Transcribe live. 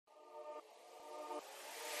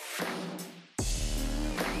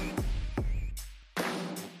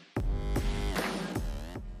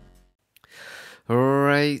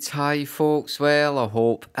Right, hi folks, well I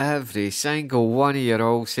hope every single one of you are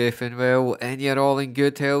all safe and well and you're all in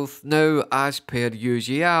good health. Now, as per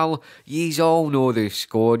usual, yous all know the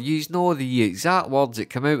score, yous know the exact words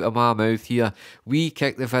that come out of my mouth here. We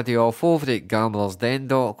kick the video off over at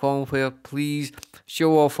gamblersden.com where please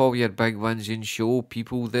show off all your big wins and show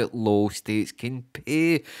people that low stakes can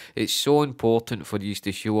pay. It's so important for you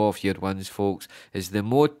to show off your wins, folks, as the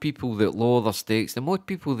more people that lower their stakes, the more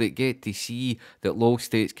people that get to see that low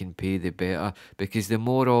stakes can pay, the better, because the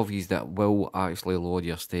more of you that will actually lower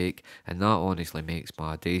your stake, and that honestly makes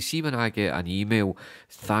my day. See, when I get an email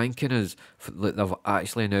thanking us for that they've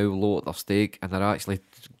actually now lowered their stake and they're actually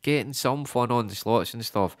getting some fun on the slots and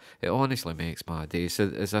stuff, it honestly makes my day. So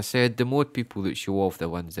as I said, the more people that show off the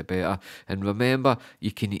wins, the better. And remember,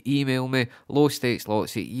 you can email me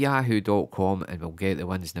lowstakeslots@yahoo.com and we'll get the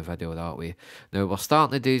wins in the video that way. Now we're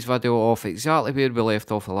starting today's video off exactly where we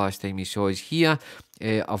left off the last time you saw us here.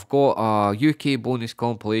 I've got a UK bonus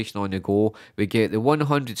compilation on the go. We get the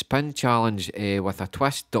 100 spin challenge with a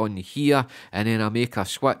twist done here, and then I make a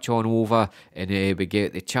switch on over and we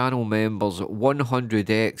get the channel members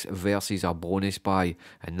 100x versus a bonus buy,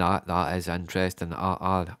 and that is interesting.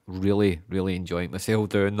 I really enjoy myself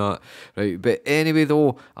doing that. Right, but anyway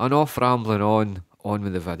though, enough rambling on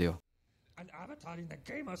with the video. An avatar in the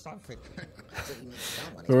game or something.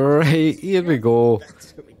 Right, here we go.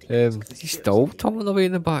 He's still tumbling away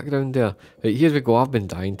in the background there. Right, here we go. I've been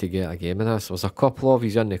dying to get a game of this. There's a couple of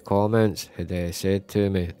you in the comments had said to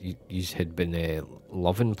me you had been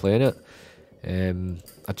loving playing it.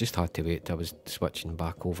 I just had to wait till I was switching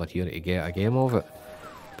back over here to get a game of it.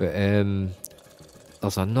 But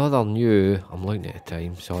there's another new, I'm looking at the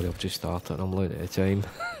time, sorry I've just started, I'm looking at the time.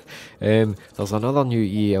 There's another new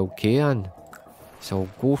ELK in, so I'll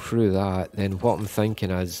go through that. Then what I'm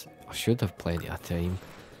thinking is, I should have plenty of time.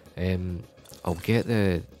 I'll get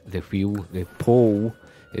the wheel, the pole.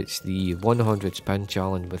 It's the 100 spin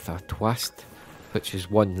challenge with a twist, which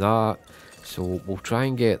has won that. So we'll try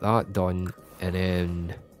and get that done, and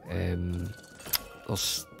then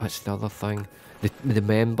there's, what's the other thing? The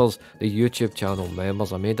members, the YouTube channel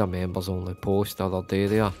members. I made a members only post the other day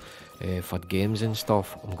there for games and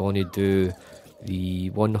stuff. I'm going to do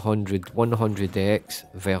the 100x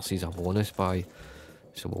versus a bonus buy.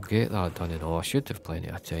 So we'll get that done and all. I should have plenty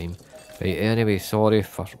of time. Right, anyway, sorry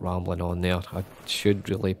for rambling on there. I should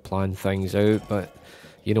really plan things out, but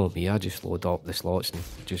you know me, I just load up the slots and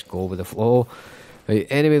just go with the flow. Right,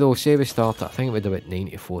 anyway though, say we start, I think we'd about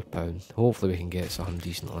 £94. Hopefully we can get something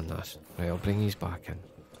decent on this. Right, I'll bring these back in.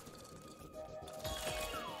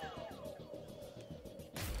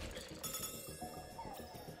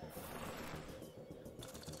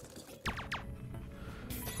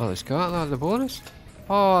 Oh, let's got that, the bonus?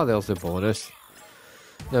 Oh, there's the bonus.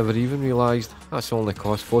 Never even realised. That's only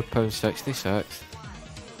cost £4.66.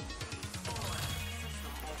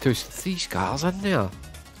 There's 3 scars in there.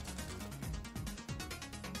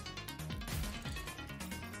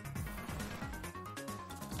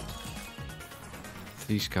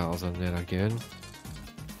 These scars in there again.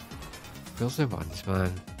 Where's the ones,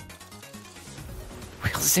 man?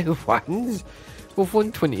 Where's the ones? We've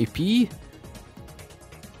won 20p.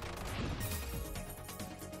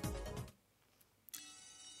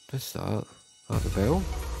 What's that? Oh, the bell?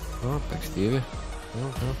 Oh, big Stevie.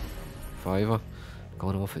 Oh, oh. Fiver.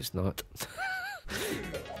 Gone off its nut.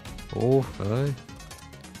 Oh, aye.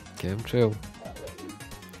 Chemtrail.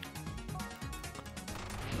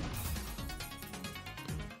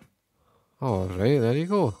 Oh, right, there you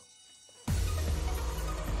go.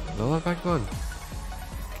 Another big one.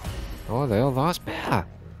 Oh, there, that's better.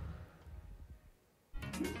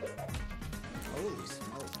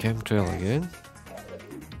 Chemtrail again.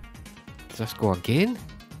 Does this go again?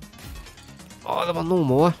 Oh, there were no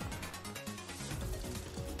more.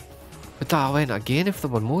 But that went again if there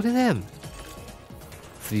were more of them.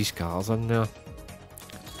 3 scars in there.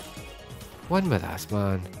 One with this,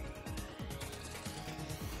 man.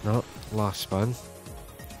 No, last spin.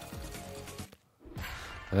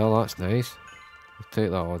 Well, that's nice. I'll take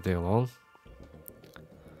that all day long.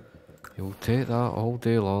 You'll take that all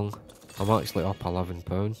day long. I'm actually up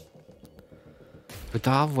 £11. But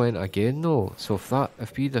that went again though, so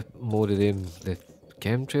if we'd have more of them, the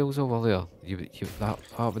chemtrails over there, that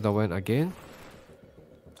would have went again.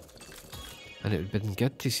 And it would have been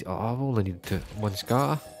good to see. Oh, I've only needed 1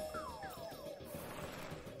 scatter.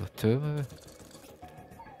 Or 2 maybe.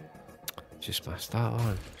 Just missed that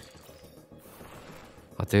one.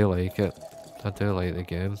 I do like it. I do like the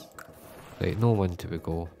game. Right, no one to we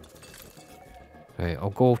go. Right, I'll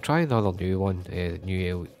go try another new one,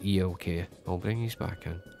 new ELK. I'll bring these back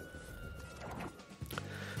in.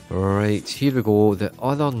 Right, here we go. The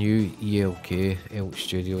other new ELK Elk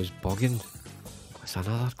Studios bugging. It's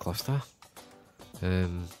another cluster.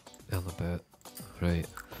 About. Right.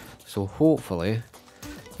 So hopefully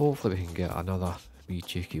we can get another wee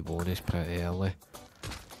cheeky bonus pretty early.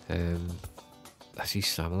 This is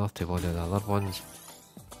similar to one of the other ones.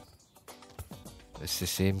 It's the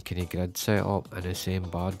same kind of grid setup and the same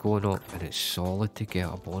bar going up, and it's solid to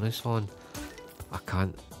get a bonus on. I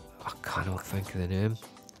cannot think of the name.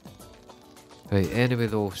 Right, anyway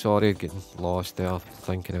though, sorry getting lost there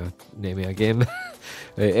thinking of naming a game.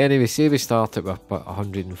 Right, anyway, say we start it with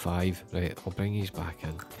 105. Right, I'll bring these back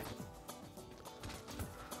in.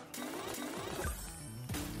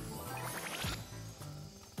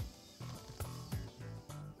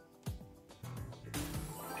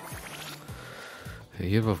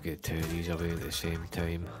 Here we've got two of these away at the same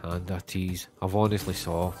time, and a tease. I've honestly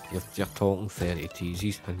saw, you're talking 30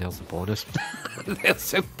 teases, and there's the bonus.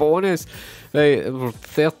 There's a bonus! Right, we're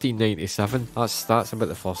 13.97, that's about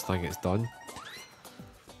the first thing it's done.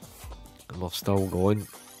 And we're still going.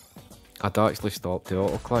 I'd actually stopped the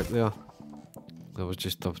auto-click there. I was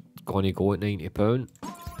just going to go at £90.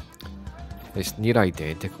 It's near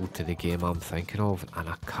identical to the game I'm thinking of, and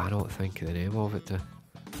I cannot think of the name of it too.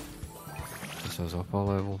 This is upper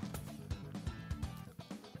level.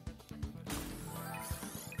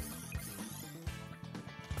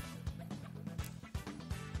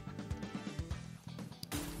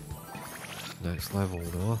 Next level,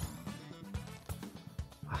 no.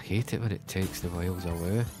 I hate it when it takes the miles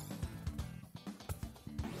away.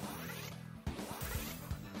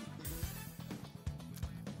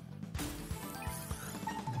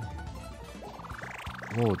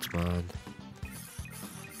 Loads, man.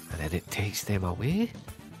 And then it takes them away.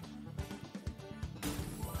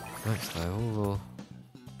 Next level though.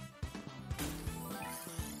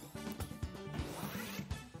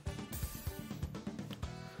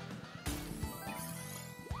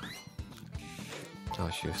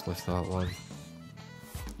 That's useless, that one.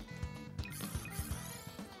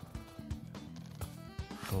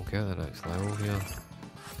 I'll get the next level here.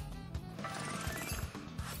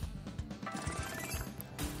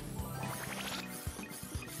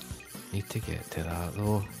 Need to get to that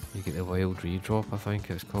though. You get the wild redrop, I think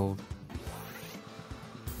it's called.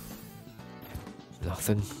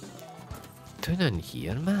 Nothing. Doing in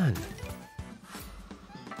here, man.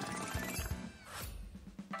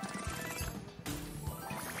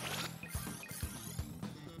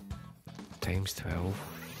 Times 12.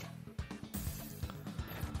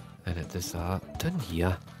 And it does that. Down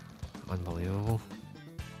here. Unbelievable.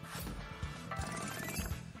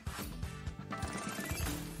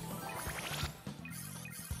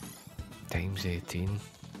 Times 18.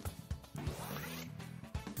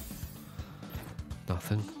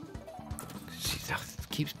 Nothing. See, that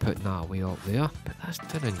keeps putting that way up there, but that's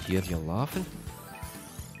down in here, you're laughing.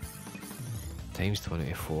 Times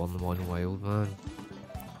 24 in one wild, man.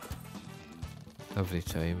 Every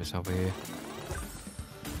time it's away.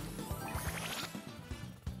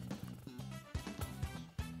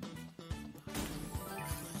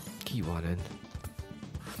 Keep one in.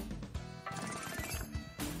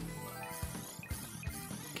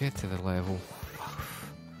 Get to the level.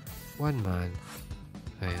 One man.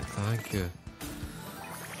 Right, thank you.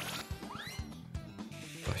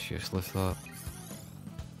 That's useless, that.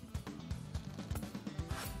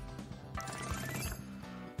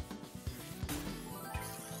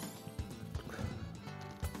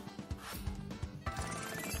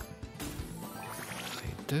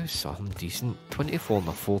 Right, do something decent. 24 and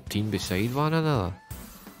a 14 beside one another.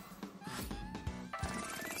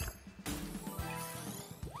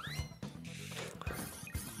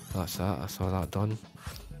 That's that, I saw that done.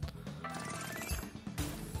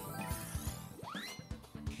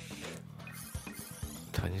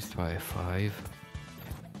 Times 25.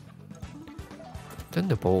 Down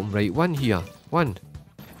the bottom right, one here, one.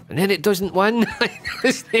 And then it doesn't win. It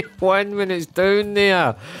doesn't win when it's down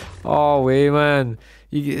there. Oh, way, man.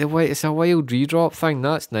 You get the it's a wild redrop thing,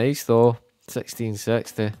 that's nice though.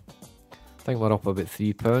 16.60. I think we're up about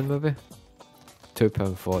 £3 maybe.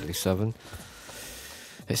 £2.47.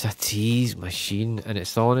 It's a tease machine, and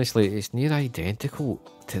it's honestly, it's near identical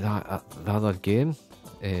to that the other game.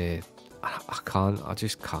 I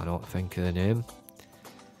just cannot think of the name.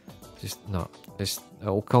 Just not.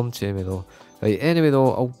 It'll come to me though. Right. Anyway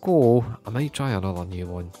though, I'll go. I might try another new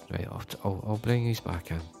one. Right. I'll bring these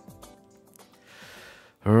back in.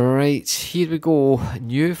 Right. Here we go.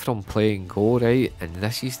 New from Play and Go. Right, and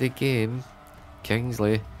this is the game.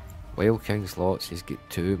 Kingsley, Wild King Slots has got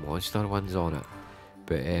 2 monster ones on it.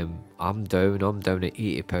 But I'm down at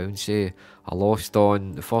 £80. Say I lost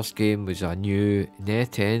on the first game was a new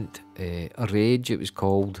net end, a rage it was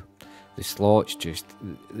called. The slots it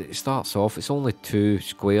starts off. It's only 2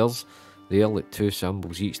 squares. There, like 2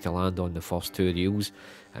 symbols each to land on the first 2 reels,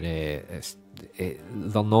 and they're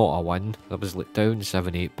not a win. I was like down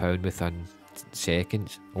 £7-8 within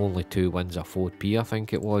seconds. Only 2 wins at 4p, I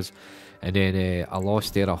think it was, and then I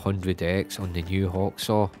lost there 100x on the new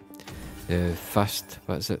Hawksaw. The fist,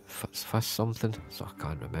 what is it? Fist something? So I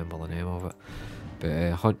can't remember the name of it.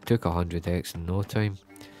 But took 100x in no time.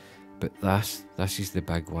 But this is the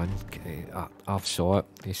big one. I've saw it.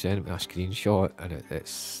 He sent me a screenshot, and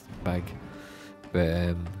it's big.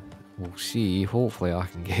 But we'll see. Hopefully I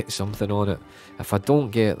can get something on it. If I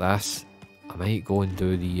don't get this, I might go and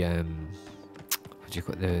do the what do you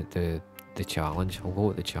call it? The challenge. I'll go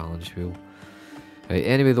with the challenge wheel. Right,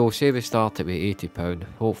 anyway though, say we start it with £80.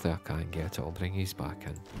 Hopefully I can get it. I'll bring these back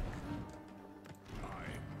in.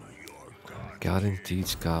 Guaranteed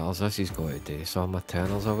scatters. This has got to do. So my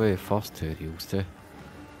turners away. First 2 reels too.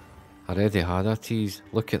 I already had a tease.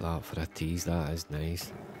 Look at that for a tease. That is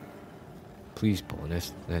nice. Please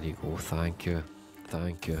bonus. There you go. Thank you.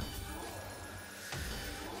 Thank you.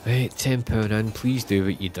 Right, £10 in. Please do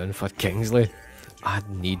what you done for Kingsley. I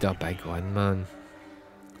need a big win, man.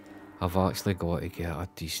 I've actually got to get a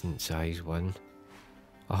decent size win.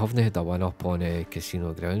 I haven't had a win up on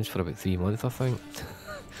Casino Grounds for about 3 months, I think.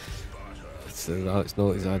 So that's no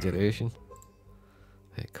exaggeration.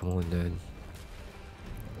 Hey, come on then.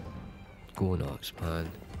 Go nuts, man.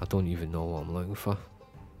 I don't even know what I'm looking for.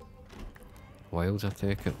 Wilds, I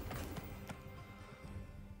take it.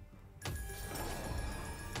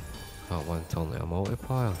 That one turn to a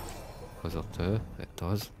multiplier. Was there 2? It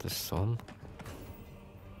does. There's some.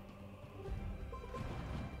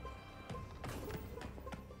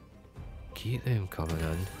 Keep them coming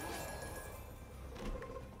in.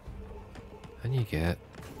 And you get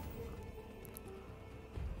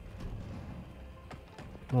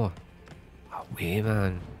more. Away,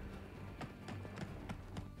 man.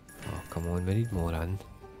 Oh, come on, we need more in.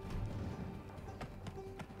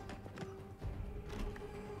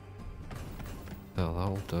 Oh,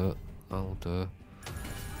 that'll do it. That'll do. A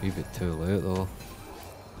wee bit too late though.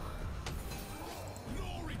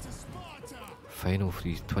 Final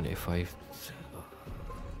freeze 25.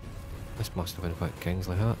 This must have been what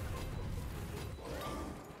Kingsley had.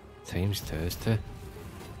 Times 2 is 2.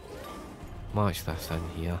 Match this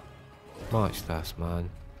in here. Match this, man.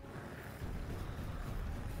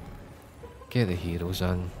 Get the heroes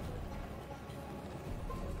in.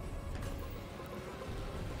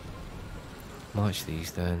 Match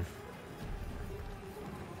these down.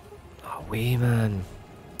 Away, man.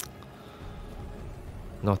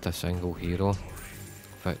 Not a single hero.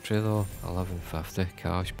 Victory though. 1150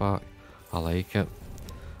 cash back. I like it.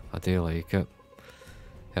 I do like it.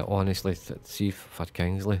 It honestly, see for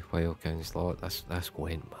Kingsley, while Kingsley, this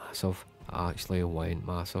went massive. It actually went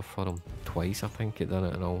massive for him. Twice I think he done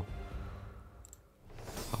it and all.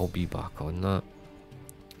 I'll be back on that.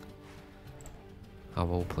 I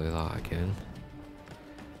will play that again.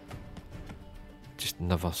 Just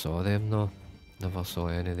never saw them though. Never saw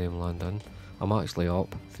any of them land in. I'm actually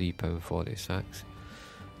up £3.46.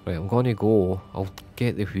 Right, I'm going to go. I'll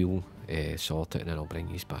get the wheel sorted and then I'll bring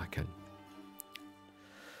these back in.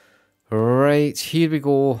 Right, here we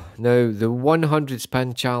go. Now, the 100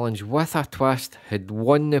 spin challenge with a twist had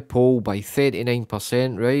won the poll by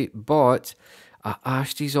 39%, right? But I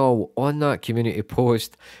asked you all on that community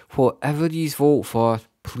post, whatever you vote for,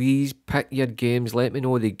 please pick your games. Let me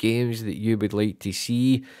know the games that you would like to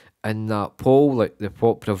see in that poll, like the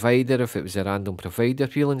provider, if it was a random provider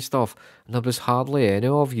wheel and stuff. And there was hardly any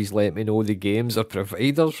of yous let me know the games or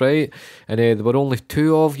providers, right? And there were only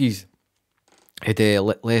 2 of yous had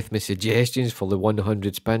left me suggestions for the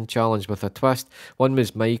 100 spin challenge with a twist. One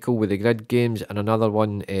was Michael with the grid games, and another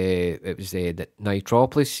one it was the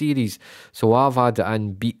Nitropolis series. So I've had it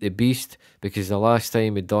in Beat the Beast because the last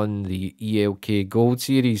time we done the ELK Gold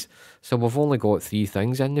series, so we've only got 3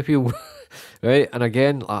 things in the wheel. Right, and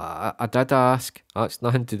again, I did ask. That's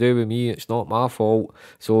nothing to do with me. It's not my fault.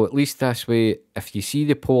 So at least this way, if you see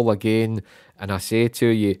the poll again, and I say to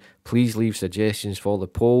you, please leave suggestions for the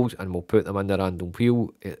polls, and we'll put them in the random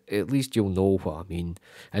wheel. At least you'll know what I mean.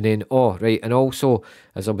 And then, oh right, and also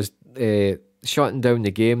as I was shutting down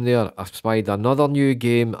the game there, I spied another new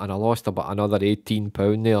game, and I lost about another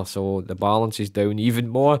 £18 there. So the balance is down even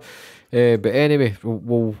more. But anyway,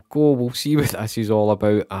 we'll see what this is all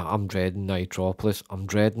about. I'm dreading Nitropolis. I'm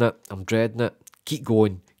dreading it. Keep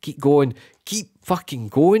going. Keep fucking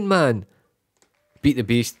going, man. Beat the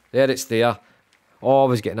Beast. There it's there. Oh, I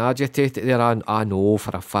was getting agitated there. I know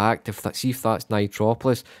for a fact, see if that's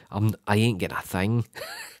Nitropolis, I ain't getting a thing.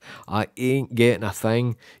 I ain't getting a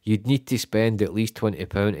thing. You'd need to spend at least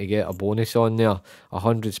 £20 to get a bonus on there.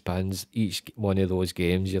 100 spins each one of those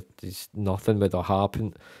games. There's nothing would have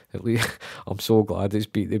happened. At least I'm so glad it's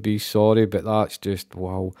beat the beast. Sorry, but that's just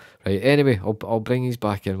wow. Right. Anyway, I'll bring these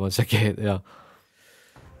back in once I get there.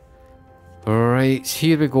 Right,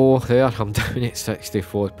 here we go. There, I'm down at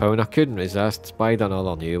 £64. I couldn't resist. Spied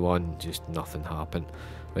another new one. Just nothing happened.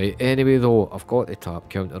 Right. Anyway, though, I've got the tap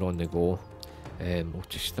counter on the go. We'll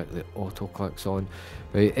just stick the auto clicks on.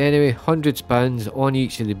 Right, anyway, 100 spins on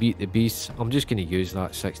each of the beat the beasts. I'm just going to use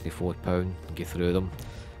that £64 and get through them.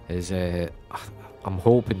 I'm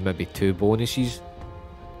hoping maybe 2 bonuses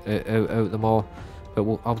out of them all.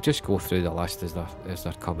 But I'll just go through the list as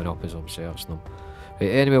they're coming up as I'm searching them. Right,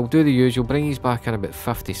 anyway, I'll do the usual. Bring these back in about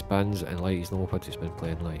 50 spins and let you know what it's been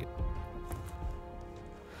playing like.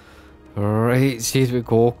 Right, so here we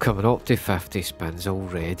go, coming up to 50 spins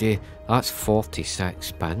already. That's 46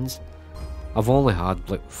 spins. I've only had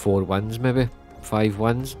like 4 wins, maybe 5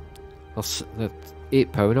 wins. They're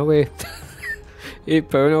 £8 away.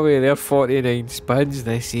 £8 away, they're 49 spins.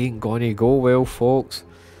 This ain't gonna go well, folks.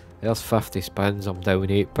 There's 50 spins, I'm down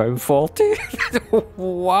 £8.40.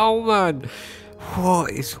 Wow, man.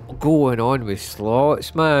 What is going on with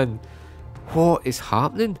slots, man? What is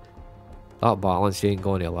happening? That balance ain't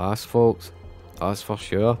going to last, folks. That's for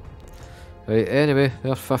sure. Right, anyway,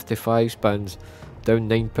 there's 55 spins. Down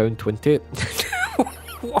 £9.20.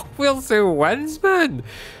 Where's the wins, man?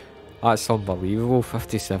 That's unbelievable.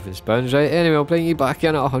 57 spins. Right, anyway, I'll bring you back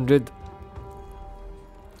in at 100.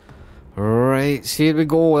 Right, so here we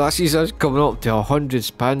go. That's us coming up to 100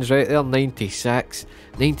 spins. Right there, 96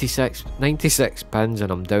 spins,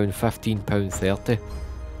 and I'm down £15.30.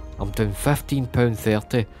 I'm down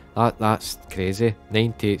 £15.30. That's crazy.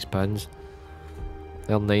 98 spins.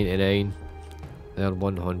 They're 99. They're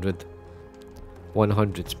 100.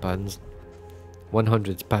 100 spins.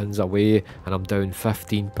 100 spins away, and I'm down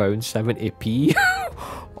 £15.70p.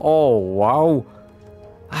 Oh wow.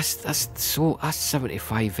 That's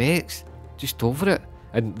 75x. Just over it.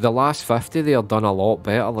 And the last 50 they're done a lot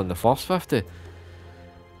better than the first 50.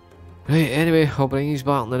 Right, anyway, I'll bring these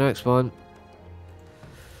back in the next one.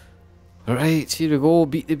 Right, here we go.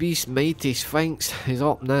 Beat the Beast, Mighty Sphinx is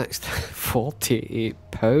up next.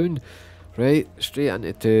 £48. Right, straight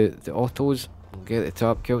into the autos. I'll get the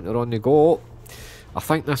tap counter on the go. I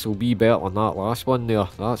think this will be better than that last one there,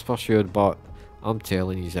 that's for sure, but I'm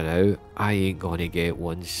telling you now, I ain't gonna get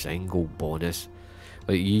one single bonus.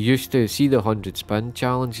 Like, you used to see the 100 spin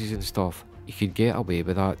challenges and stuff. You could get away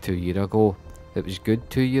with that 2 years ago. It was good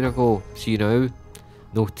 2 years ago. See now,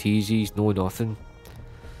 no teasies, no nothing.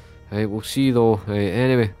 Right, we'll see though. Right,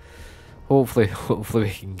 anyway, hopefully we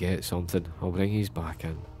can get something. I'll bring these back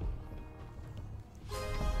in.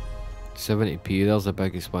 70p, there's the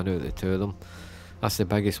biggest one out of the 2 of them. That's the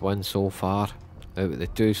biggest one so far. Out of the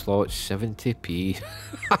 2 slots, 70p.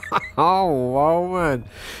 Oh wow, man.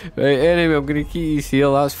 Right, anyway, I'm going to keep these here.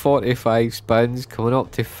 That's 45 spins, coming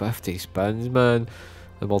up to 50 spins, man.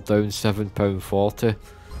 And we're down £7.40.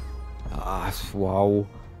 Wow.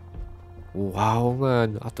 Wow,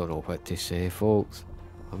 man. I don't know what to say, folks.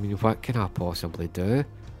 I mean, what can I possibly do?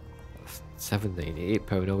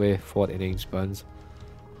 £7.98 away, 49 spins.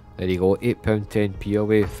 There you go, £8.10p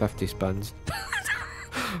away, 50 spins.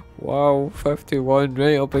 Wow, 51.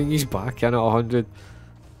 Right, I'll bring these back in at 100.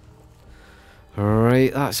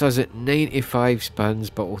 Right, that's us at 95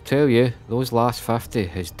 spins, but I'll tell you, those last 50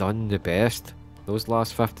 has done the best. Those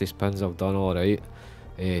last 50 spins have done alright.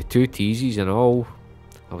 2 teasies and all.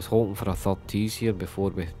 I was hoping for a 3rd tease here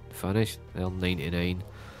before we finished. They're 99.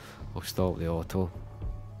 I'll stop the auto.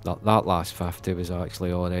 That last 50 was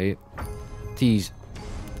actually alright. Tease.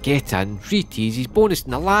 Get in. 3 teases. Bonus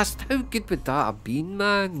in the last. How good would that have been,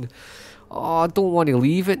 man? Oh, I don't want to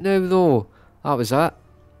leave it now, though. That was it.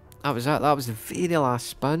 That was it. That was the very last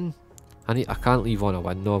spin. I can't leave on a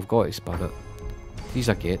win, though. I've got to spin it. Please,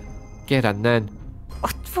 I get. Get in, then. Oh,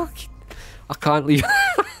 fucking. I can't leave.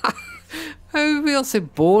 How where's the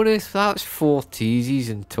bonus? That's 4 teases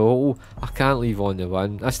in total. I can't leave on the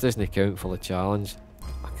win. This doesn't count for the challenge.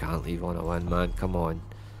 I can't leave on a win, man. Come on.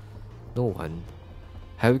 No win.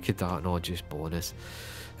 How could that not just bonus?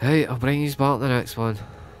 Right, I'll bring you back to the next one.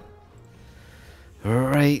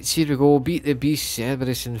 Right, here we go. Beat the Beast,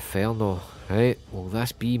 Cerberus Inferno. Right, will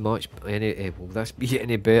this be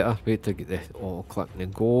any better? Wait to get the auto click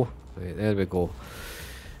and go. Right, there we go.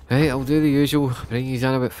 Right, I'll do the usual. Bring you in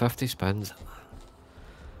about 50 spins.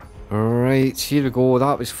 Right, here we go.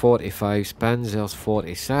 That was 45 spins. There's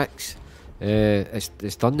 46.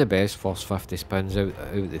 It's done the best first 50 spins out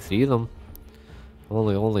the three of them.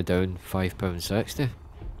 Only down £5.60.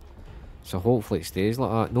 So hopefully it stays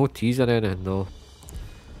like that. No teas or anything though.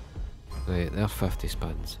 Right, they're 50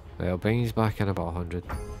 spins. Right, I'll bring these back in about 100.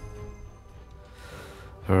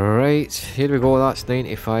 Right, here we go. That's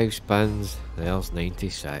 95 spins. There's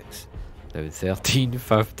 96. Down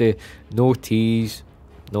 13.50. No teas.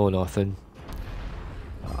 No nothing.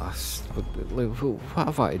 What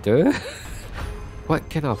have I to do? What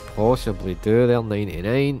can I possibly do? They're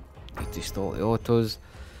 99. Need to stop the autos.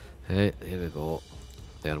 Right, here we go.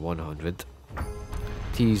 They're 100.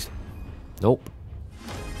 Teas. Nope.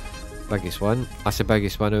 Biggest one. That's the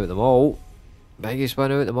biggest one out of them all. Biggest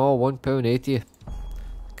one out of them all. £1.80.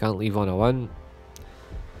 Can't leave on a win.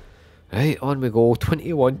 Right, on we go.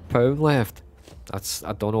 £21 left.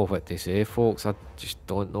 I don't know what to say, folks. I just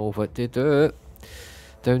don't know what to do.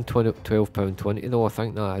 Down £12.20 though. I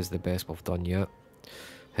think that is the best we've done yet.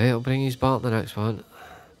 Right, I'll bring you back to the next one.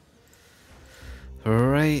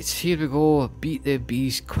 Right, here we go. Beat the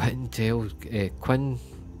Beast Quintenzel.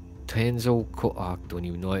 I don't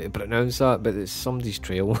even know how to pronounce that, but it's somebody's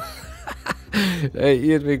trail. Right,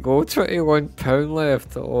 here we go. £21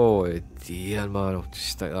 left. Oh dear, man. I'll just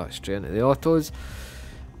stick that straight into the autos.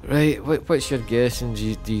 Right, what's your guessing?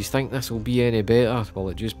 Do you think this will be any better? Will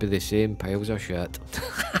it just be the same piles of shit?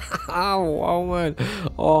 Oh, wow, man.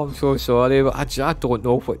 Oh, I'm so sorry, but I don't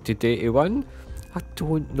know what to do to win. I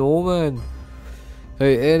don't know, man.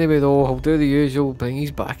 Right, anyway though, I'll do the usual. Bring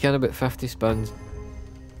these back in about 50 spins.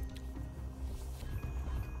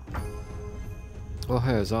 Oh,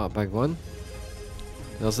 how is that a big one?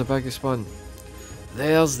 There's the biggest one.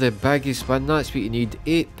 There's the biggest one. That's what you need.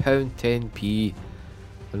 £8.10p.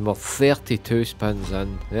 And we're 32 spins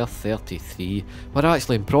in. They're 33. We're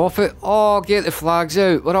actually in profit. Oh, get the flags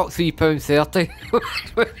out. We're up £3.30.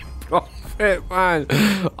 Profit, man.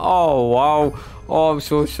 Oh, wow. Oh, I'm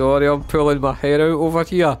so sorry. I'm pulling my hair out over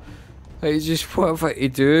here. It's just, what have I to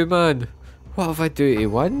do, man? What have I do to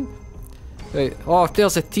win? Right. Oh,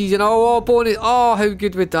 there's a tease and oh, bonus. Oh, how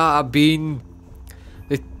good would that have been?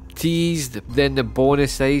 The tease, then the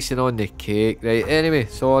bonus icing on the cake. Right, anyway,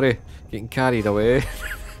 sorry. Getting carried away.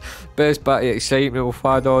 Best bit of excitement we've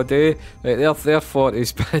had all day. Right, they're 40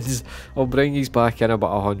 spins. I'll bring these back in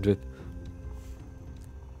about 100.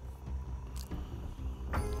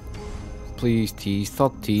 Please tease,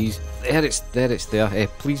 third tease. There it's there.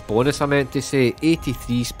 Please bonus, I meant to say.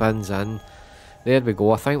 83 spins in. There we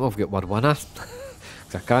go. I think we've got one winner.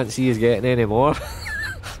 Cause I can't see us getting any more.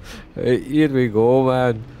 Right, here we go,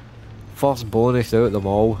 man. First bonus out of them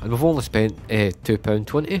all. And we've only spent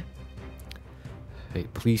 £2.20.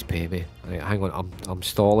 Right, please pay me. Right, hang on, I'm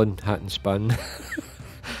stalling, hitting spin.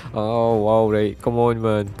 Oh wow, right, come on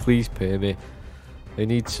man, please pay me. I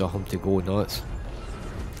need something to go nuts.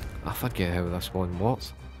 I forget how this one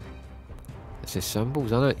works. It's the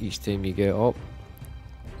symbols, isn't it, each time you get up.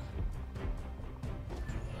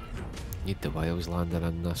 Need the whales landing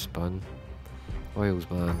in this spin. Whales,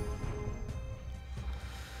 man.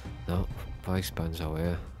 No, 5 spins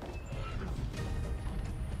away.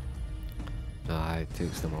 Nah, it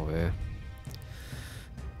takes them away.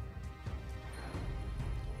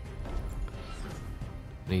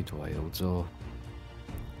 Need wilds though.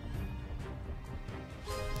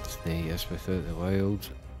 It's nice without the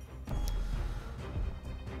wilds.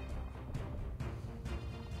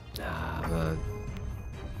 Ah, man.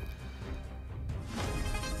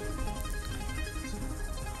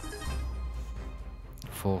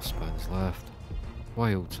 Four spins left.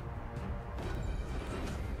 Wilds.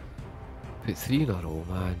 Put 3 in a row,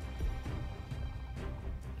 man.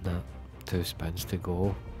 Nah, 2 spins to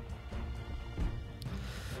go.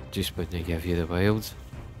 Just wouldn't give you the wilds.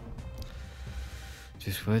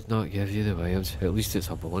 Just would not give you the wilds. At least it's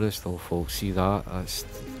a bonus though, folks. See that?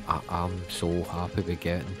 I'm so happy with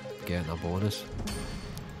getting a bonus.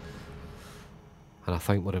 And I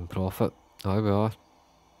think we're in profit. Now we are.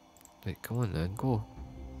 Right, come on then, go.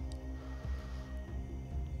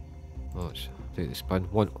 Watch. Take the spin.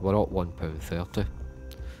 We're up £1.30.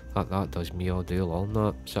 That does me all day long,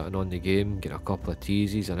 that. Sitting on the game, get a couple of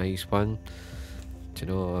teases, a nice win. Do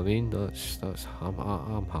you know what I mean?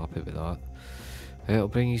 I'm happy with that. Right, I'll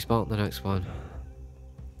bring you back to the next one.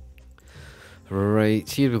 Right,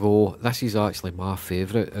 here we go. This is actually my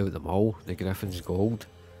favourite out of them all, the Griffin's Gold.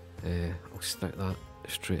 I'll stick that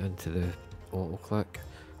straight into the auto click.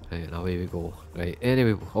 Right, and away we go. Right,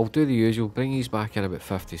 anyway, I'll do the usual, bring these back in about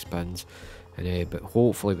 50 spins. And but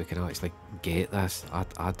hopefully we can actually get this.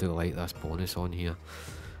 I do like this bonus on here.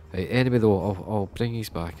 Right, anyway though, I'll bring these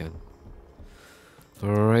back in.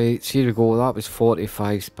 Right, so here we go. That was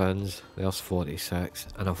 45 spins. There's 46.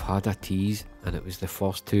 And I've had a tease, and it was the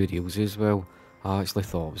first 2 reels as well. I actually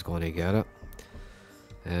thought I was going to get it.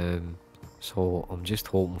 So I'm just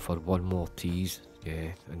hoping for one more tease.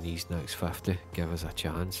 Yeah, and these next 50 give us a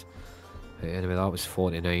chance. Anyway, that was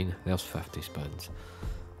 49. There's 50 spins.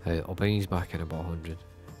 I'll bring these back in about 100.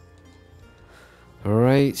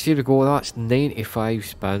 Right, so here we go. That's 95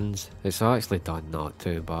 spins. It's actually done not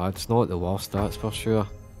too bad. It's not the worst, that's for sure.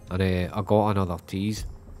 And I got another tease.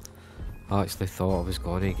 I actually thought I was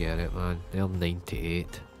going to get it, man. They're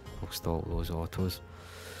 98. I'll stop those autos.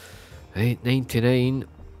 Right, 99.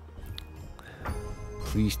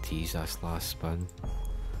 Please tease this last spin.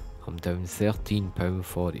 I'm down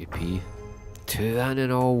 £13.40p. 2 in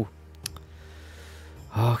and all.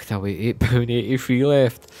 Oh, can I wait? £8.83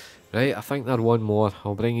 left. Right, I think there's one more.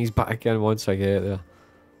 I'll bring these back in once I get there.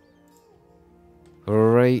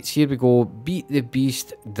 Right, so here we go. Beat the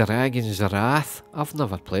Beast, Dragon's Wrath. I've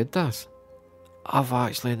never played this. I've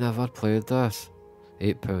actually never played this.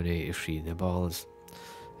 £8.83 in the balance.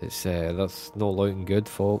 It's that's not looking good,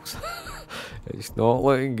 folks. It's not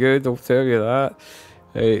looking good, I'll tell you that.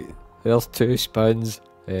 Right, there's 2 spins.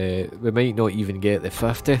 We might not even get the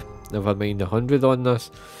 50. Never mind the 100 on this.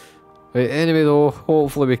 Right, anyway though,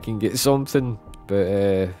 hopefully we can get something.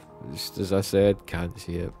 But just as I said, can't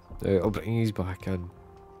see it. I'll bring these back in.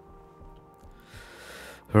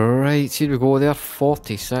 Right, here we go there.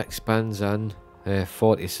 46 spins in.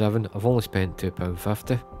 47. I've only spent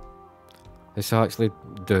 £2.50. It's actually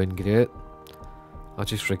doing great. I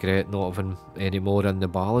just regret not having any more in the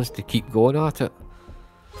balance to keep going at it.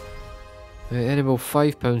 Anyway,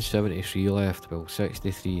 £5.73 left. Well,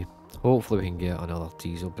 63. Hopefully we can get another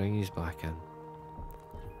tease. I'll bring these back in.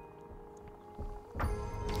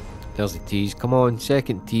 There's the tease. Come on,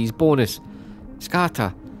 second tease. Bonus.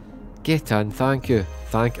 Scatter. Get in. Thank you.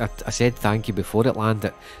 I said thank you before it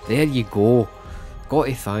landed. There you go. Got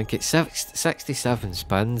to thank it. 67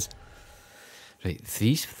 spins. Right,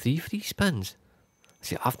 three free spins.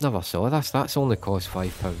 See, I've never saw this. That's only cost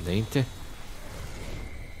 £5.90.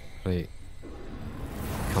 Right.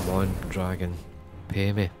 Come on, Dragon.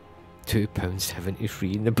 Pay me.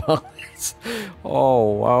 £2.73 in the balance.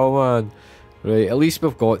 Oh, wow, man. Right, at least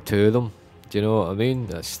we've got 2 of them. Do you know what I mean?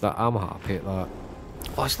 I'm happy at that.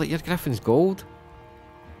 Oh, it's like your Griffin's gold.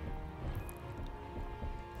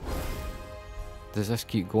 Does this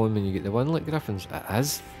keep going when you get the win like Griffin's? It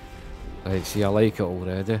is. Right, see, I like it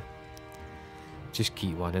already. Just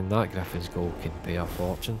keep winning. That Griffin's gold can pay a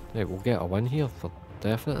fortune. Right, we'll get a win here for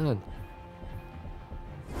definite then.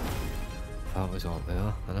 That was up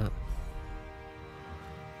there, innit?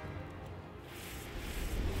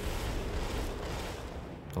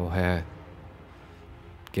 Oh, hey.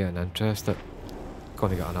 Getting interested.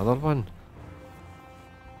 Gonna get another one.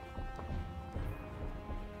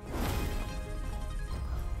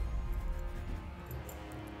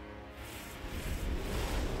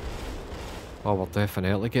 Oh, we're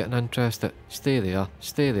definitely getting interested. Stay there,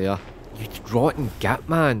 stay there. You rotten git,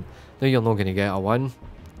 man. Now you're not going to get a win.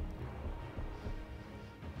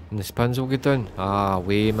 And the spins will go down. Ah,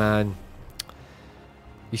 way, man.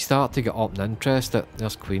 You start to get up and interested.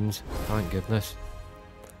 There's queens. Thank goodness.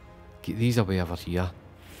 Get these away over here.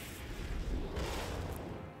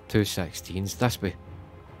 2 16s. This way.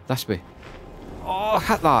 This way. Oh,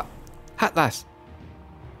 hit that. Hit this.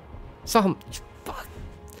 Something. Fuck.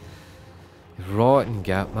 Rotten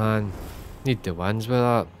git, man. Need the wins with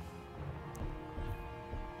that.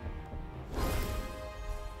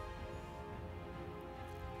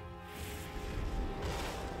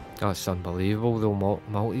 That's unbelievable though,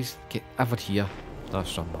 multis. Get over here.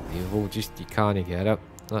 That's unbelievable. Just, you can't get it.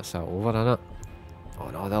 That's that over, innit? Oh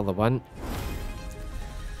no, they're the win.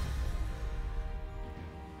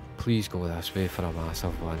 Please go this way for a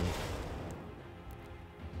massive win.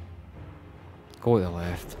 Go to the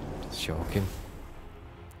left. It's shocking.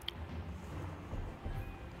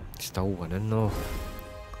 Still winning though.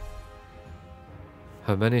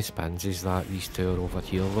 How many spins is that? These 2 are over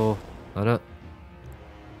here though, innit?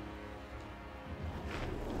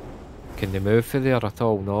 Can they move for there at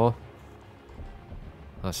all? No.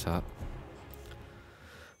 That's it.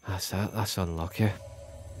 That's it. That's unlucky.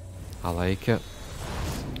 I like it.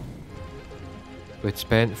 We'd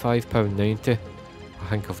spent £5.90. I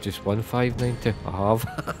think I've just won £5.90. I have.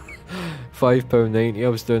 £5.90 I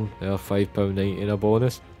was doing. There, £5.90 in a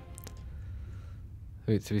bonus.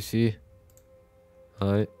 Wait till we see.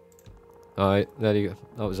 Alright. Alright, there you go.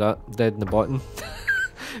 That was that. Dead in the button.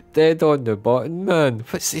 Dead on the button, man.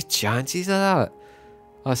 What's the chances of that?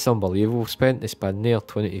 That's unbelievable. Spent the spin there,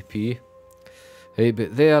 20p. Right,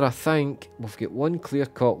 but there I think we've got one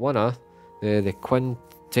clear-cut winner. The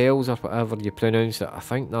Quintels or whatever you pronounce it. I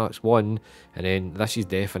think that's one. And then this is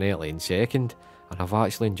definitely in second. And I've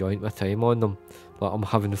actually enjoyed my time on them. Like, I'm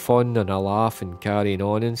having fun and I laugh and carrying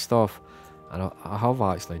on and stuff. And I have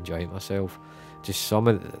actually enjoyed myself. Just some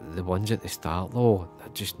of the ones at the start though,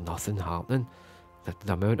 just nothing happening.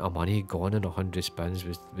 The amount of money gone in 100 spins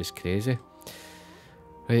was crazy.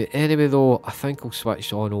 Right, anyway though, I think I'll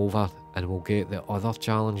switch on over and we'll get the other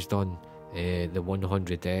challenge done. The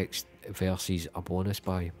 100x versus a bonus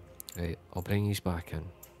buy. Right, I'll bring these back in.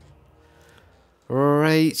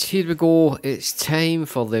 Right, here we go. It's time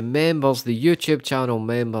for the members, the YouTube channel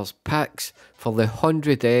members picks for the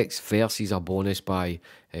 100x versus a bonus buy.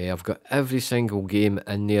 I've got every single game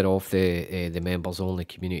in there off the members only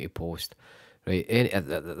community post. Right,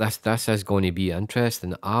 this is going to be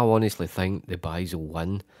interesting. I honestly think the buys will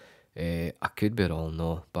win. I could be wrong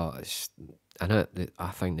though, but it's,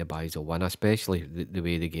 I think the buys will win, especially the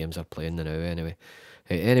way the games are playing now anyway.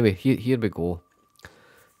 Anyway, here we go.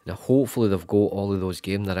 Now hopefully they've got all of those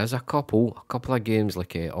games. There is a couple of games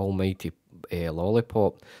like Almighty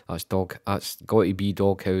Lollipop. That's got to be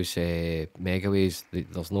Doghouse Megaways.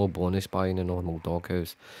 There's no bonus buy in a normal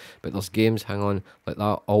Doghouse, but there's games. Hang on, like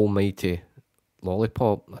that Almighty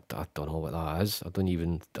Lollipop. I don't know what that is. I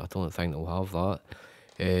don't think they'll have that.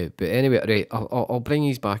 But anyway, right, I'll bring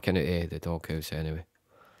these back in at the Doghouse anyway.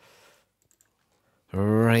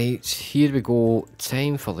 Right, here we go.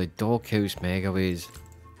 Time for the Doghouse Megaways.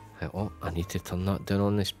 Oh, I need to turn that down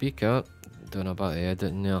on the speaker. Doing a bit of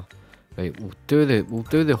editing there. Right, we'll do the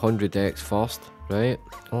 100x first. Right.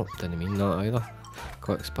 Oh, didn't mean that either.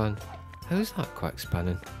 Quick spin. How's that quick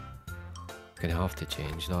spinning? Gonna have to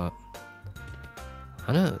change that.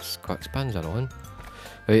 I know it's quick spins are on.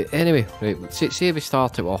 Right, anyway, right, say we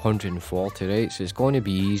start at 140, right, so it's going to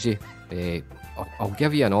be easy. I'll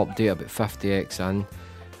give you an update about 50x in,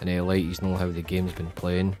 and let you know how the game's been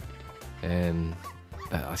playing.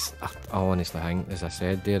 But I honestly think, as I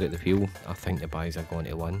said there at the wheel, I think the buys are going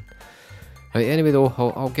to win. Right, anyway though,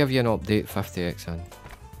 I'll give you an update, 50x in.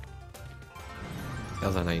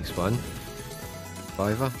 There's a nice one.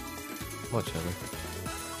 Fiver. Much heavy.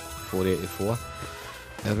 484.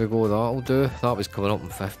 There we go, that'll do. That was coming up in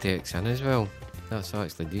 50x in as well. That's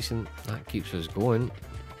actually decent. That keeps us going.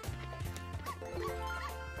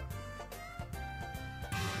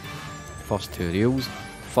 First 2 reels.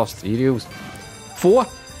 First 3 reels. 4!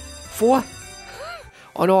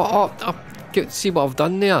 Oh no, see what I've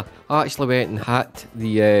done there? I actually went and hit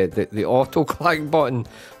the auto click button.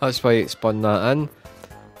 That's why it spun that in.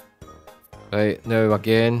 Right, now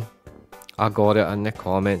again, I got it in the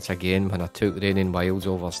comments again when I took Raining Wilds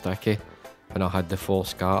over Sticky, when I had the 4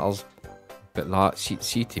 scatters. But that,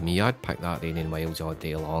 see to me, I'd pick that Raining Wilds all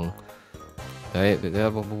day long. Right, but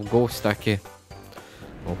there, we'll go Sticky.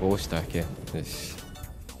 We'll go Sticky. It's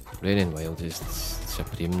Raining Wilds is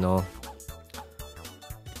supreme now.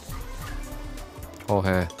 Oh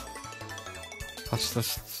hey.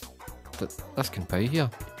 This can pay here.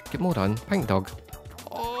 Get more in. Pink Dog.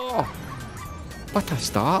 Oh! What a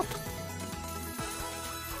start!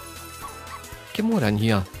 Get more in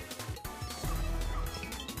here.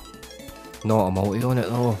 Not a multi on it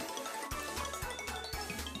though.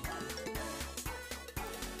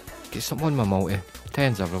 Get something on my multi.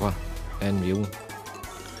 10s everywhere. End real.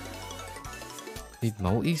 Need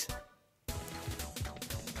multis.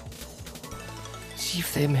 See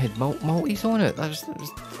if them had multis on it. That's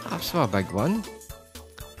a big one.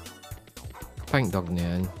 Pink Dog in the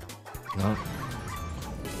end. No.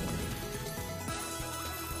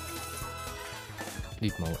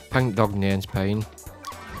 Need multi. Pink Dog in the end's pine.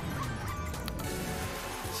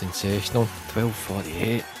 Sensational.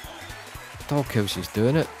 1248. Doghouse is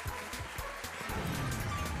doing it.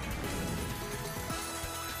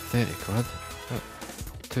 30 quid.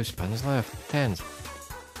 2 spins left. 10s.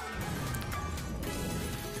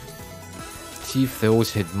 See if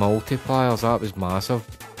those had multipliers. That was massive.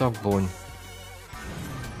 Dog bone.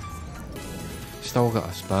 Still got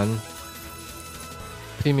a spin.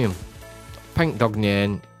 Premium. Pink Dog in the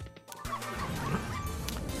end.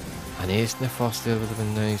 An ace in the first there would have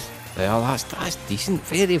been nice. Well, that's decent.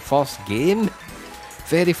 Very first game.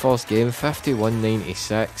 Very first game.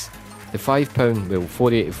 51.96. The £5, well,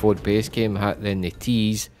 484 base game hit, then the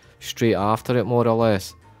tees straight after it, more or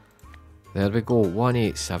less. There we go,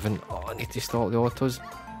 187. Oh, I need to stop the autos.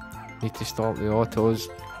 Need to stop the autos.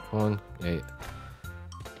 Come on, right.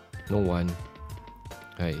 No one.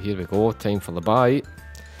 Right, here we go. Time for the buy.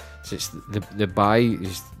 So it's the buy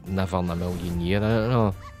is never in a million years, I don't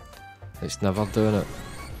know. It's never doing it.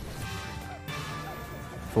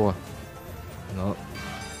 4. No.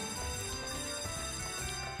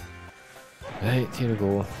 Right, here we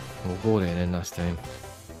go. We'll go raining this time.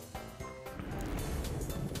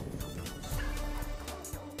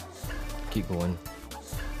 Keep going.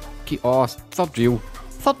 Keep. Oh, third reel.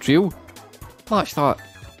 Third reel. Match that.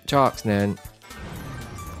 Sharks then.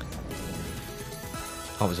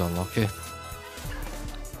 That was unlucky.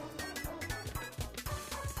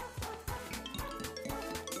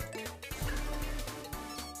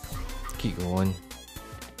 Keep going.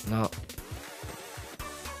 No.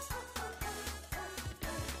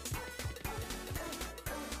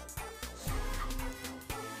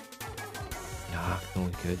 Nah, no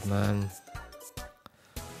good, man.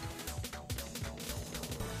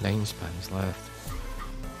 9 spins left.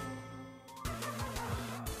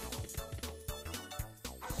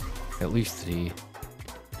 At least 3.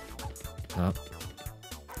 Nah.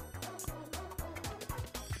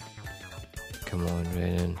 Come on,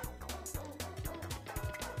 raining.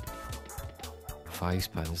 5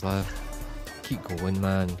 spins left. Keep going,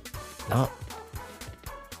 man. Nah.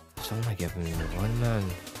 It's only giving me the 1, man.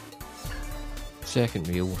 Second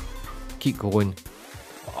reel. Keep going.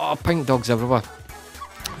 Oh, pink dogs everywhere.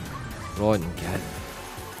 Rotten kid.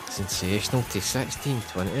 Sensational to 16,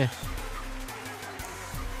 20.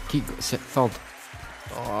 Keep sit third.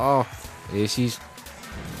 Oh, aces.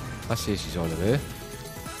 That's aces all the way.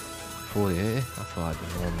 480. I thought I'd be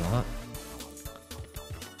more than that.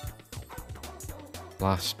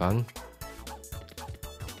 Last spin.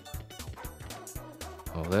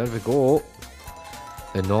 Oh, there we go.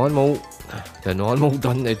 The normal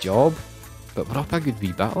done the job, but we're up a good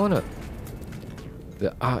wee bit on it.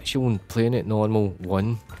 The actual playing it normal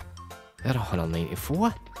won. They're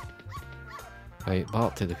 194. Right,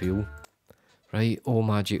 back to the wheel. Right, oh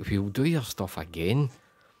magic wheel, do your stuff again.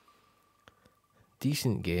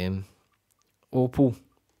 Decent game. Opal.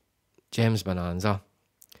 Gems Bonanza.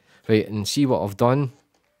 Right, and see what I've done.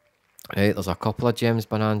 Right, there's a couple of Gems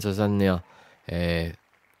Bonanzas in there.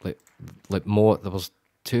 Like more, there was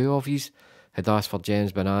 2 of yous had asked for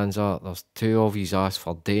Gems Bonanza. There's 2 of yous asked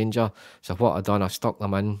for Danger. So what I done, I stuck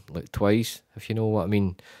them in like twice, if you know what I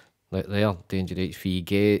mean. Like there, Danger HP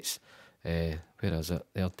Gates. Where is it?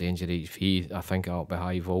 There, Danger HP. I think it'll be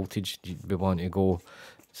high voltage. We want to go.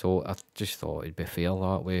 So I just thought it'd be fair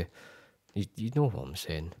that way. You know what I'm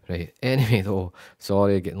saying, right? Anyway, though,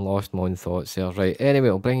 sorry, getting lost in my own thoughts there. Right, anyway,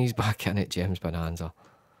 I'll bring these back in at Gems Bonanza.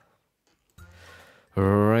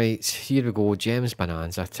 Right, here we go, Gems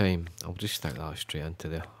Bonanza time. I'll just stick that straight into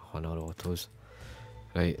the Hunter Autos.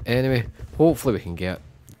 Right, anyway, hopefully we can get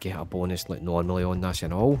a bonus like normally on this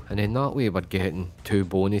and all, and then that way we're getting 2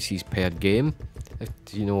 bonuses per game, if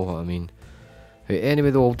you know what I mean. Right,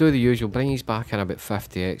 anyway though, I'll do the usual, bring these back in about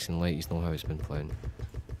 50x and let you know how it's been playing.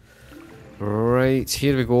 Right,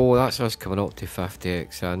 here we go, that's us coming up to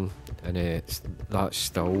 50x in, and that's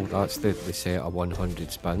the set of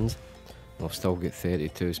 100 spins. I've still got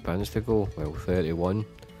 32 spins to go, well 31,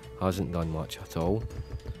 hasn't done much at all.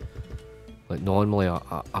 Like normally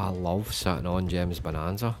I love sitting on Gems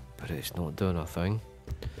Bonanza, but it's not doing a thing.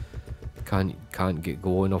 Can't get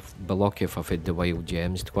going. I've been lucky if I've had the wild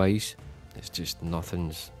gems twice. It's just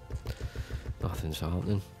nothing's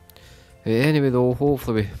happening. Anyway though,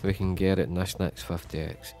 hopefully we can get it in this next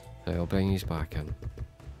 50x. Right, I'll bring these back in.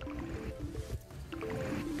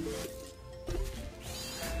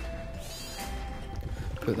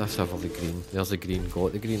 Put this over the green. There's the green,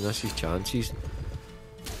 got the green, this is chances.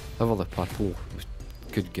 Over the purple, we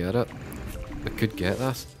could get it. We could get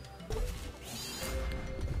this.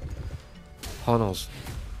 Hunters,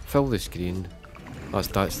 fill the screen.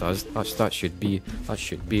 That should be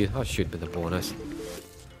the bonus.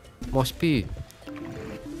 Must be.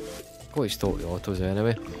 Got to stop the autos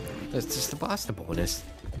anyway. That's the bonus.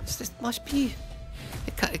 Must be.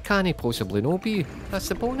 It can't possibly not be. That's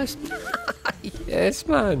the bonus. Yes,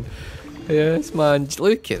 man. Yes, man.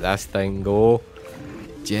 Look at this thing go.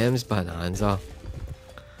 Gems Bonanza.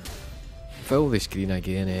 Fill the screen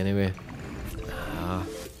again anyway.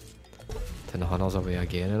 Turn the hunters away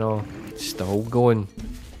again and all. Still going.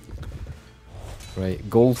 Right,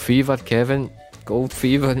 gold fever, Kevin. Gold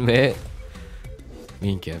fever, mate.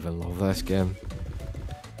 Me and Kevin love this game.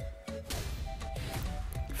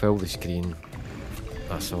 Fill the screen.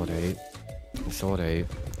 That's alright. It's alright.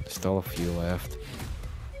 Still a few left.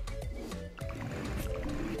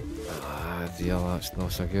 Dear, that's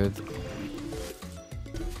not so good.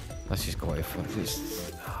 This has got to fit.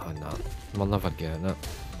 It's, nah, we're never getting it.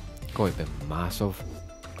 Got to be massive.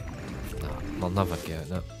 Nah, we're never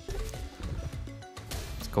getting it.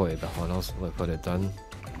 It's got to be hunters. Look what it done.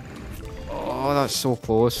 Oh, that's so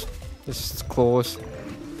close. This is close.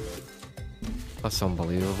 That's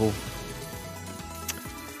unbelievable.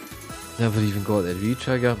 Never even got the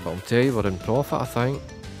re-trigger, but I'll tell you, we're in profit, I think.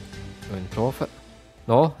 We're in profit.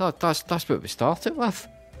 No, that's what we started with.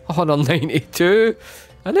 192,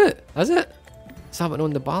 isn't it? Is it? Is that what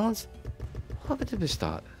on the balance? What did we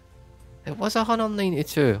start? It was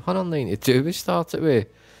 192. 192 we started with.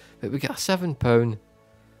 But we got a £7.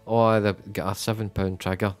 Oh, they got a £7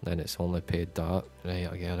 trigger, then it's only paid that. Right,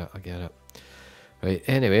 I get it. Right,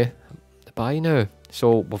 anyway, the buy now.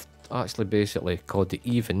 So we've actually basically called it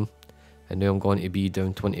even. And now I'm going to be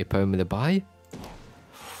down £20 with the buy.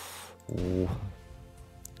 Oh.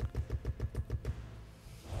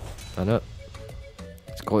 And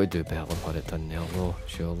it's got to do better than what it done there though,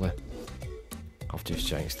 surely. I've just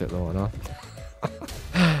jinxed it though, I know.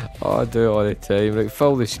 Oh, I do it all the time. Right,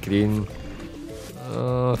 fill the screen.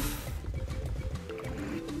 Got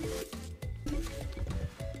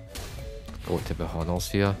to be hunters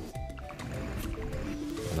here.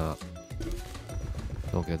 Nah.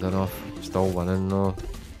 Not good enough. Still winning though.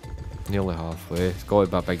 Nearly halfway. It's got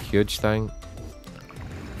to be a big huge thing.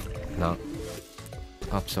 Nah.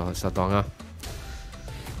 Absolutely, it's a dunger.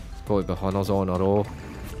 It's got to be hunters on a row.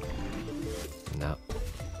 Nah.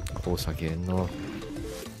 Close again though.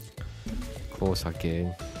 Close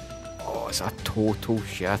again. Oh, it's a total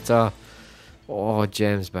shitter. Oh,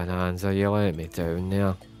 James Bonanza, you let me down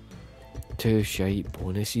there. 2 shite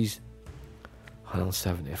bonuses.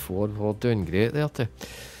 174. We're doing great there too.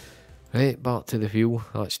 Right, back to the wheel.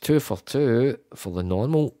 That's 2 for 2 for the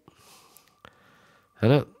normal.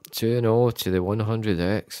 Innit? 2-0 to the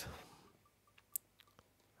 100x.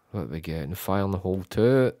 What are we getting? Fire in the hole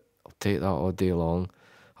 2. I'll take that all day long.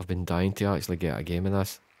 I've been dying to actually get a game of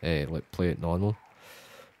this. Like play it normal.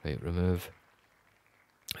 Right, remove.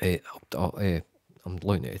 I'm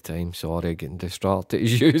looking at the time, sorry, getting distracted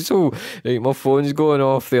as usual. Right, my phone's going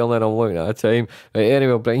off there and then I'm looking at the time. Right,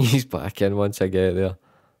 anyway, I'll bring you back in once I get there.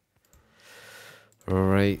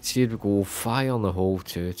 Right, so here we go, fire on the hole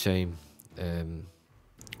 2 time.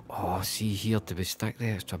 Oh, see here, do we stick the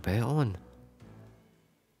extra bet on?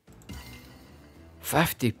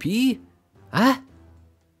 50p? Huh?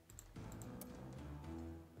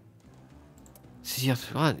 See, you're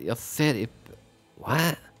 30...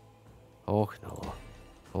 What? Oh, no.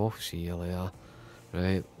 Oh, see you later.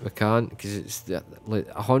 Right, we can't, because it's like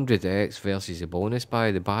 100x versus the bonus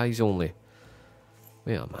buy. The buy's only...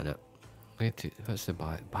 Wait a minute. Wait, what's the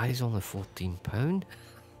buy? Buy's only £14?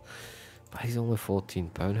 Buy's only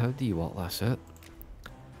 £14. How do you work this out?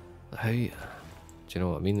 How... Do you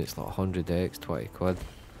know what I mean? It's like 100x, 20 quid.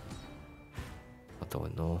 I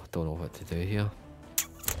don't know. I don't know what to do here.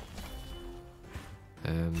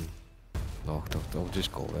 No, I'll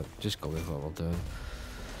just go with what we're doing.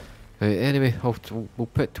 Right, anyway, we'll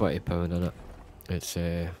put £20 in it. It's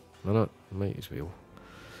might as well.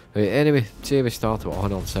 Right, anyway, say we start at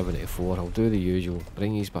 174. I'll do the usual.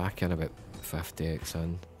 Bring these back in about 50x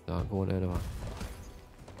in. That going anywhere?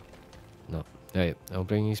 No. Right, I'll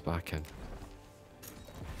bring these back in.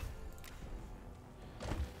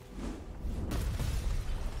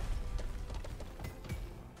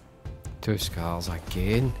 Two scars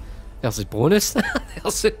again. There's his bonus.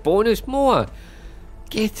 There's his bonus more.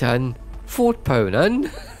 Get in. £4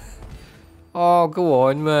 in. Oh, go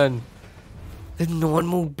on, man. The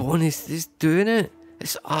normal bonus is doing it.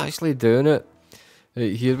 It's actually doing it.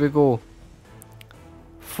 Right, here we go.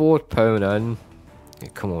 £4 in. Hey,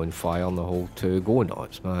 come on, fire on the hole 2. Go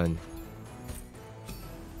nuts, man.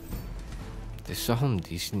 There's something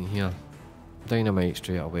decent here. Dynamite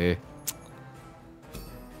straight away.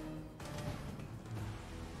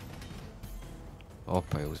 All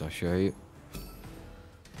piles of shite.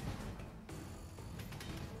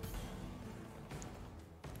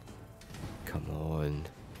 Come on.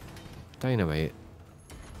 Dynamite.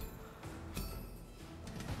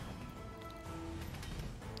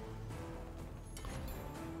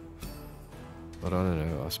 We're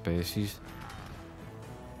running out of spaces.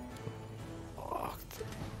 Oh,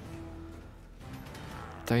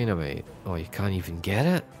 dynamite. Oh, you can't even get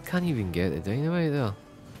it. Can't even get the dynamite there.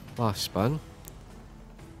 Last spin.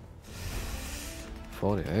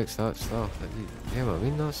 40x, that's that. Yeah, I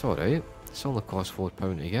mean, that's alright. It's only cost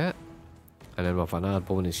 £4 to get. And then with an ad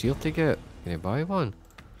bonus here to get, can you buy one?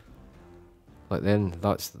 Like then,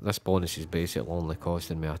 this bonus is basically only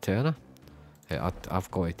costing me a tenner. I've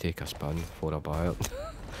got to take a spin before I buy it.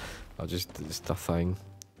 It's the thing.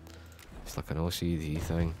 It's like an OCD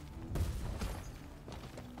thing.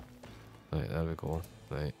 Right, there we go.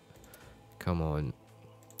 Right. Come on.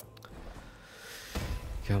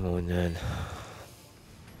 Come on then.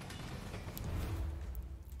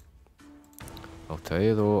 I'll tell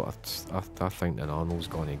you though, I think the normal's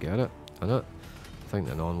going to get it, innit? I think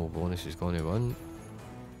the normal bonus is going to win.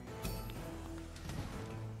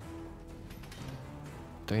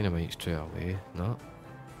 Dynamite straight away, no.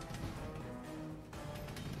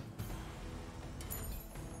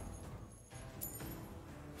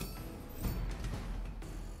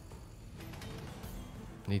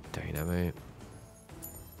 Need dynamite.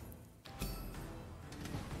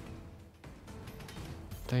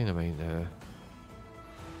 Dynamite now.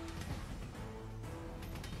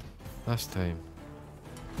 This time.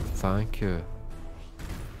 Thank you.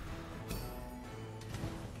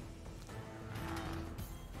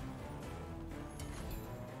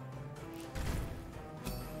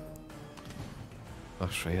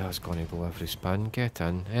 That's right, that's going to go every spin. Get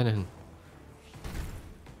in, anything.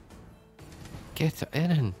 Get it,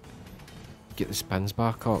 anything. Get the spins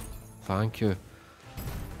back up. Thank you.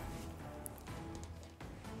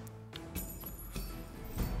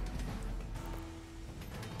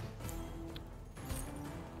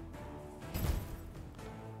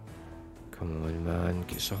 Come on, man.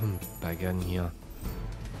 Get something big in here.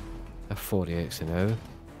 A 40x now.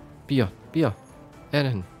 Beer,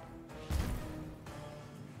 anything.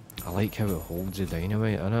 I like how it holds the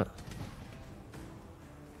dynamite in it.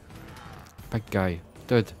 Big guy.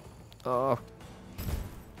 Dude. Oh.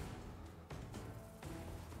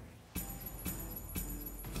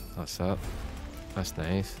 That's it. That's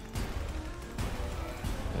nice.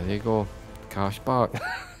 There you go. Cash back.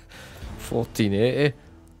 1480.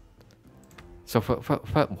 So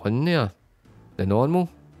what won there? The normal?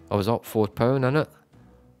 I was up £4 innit?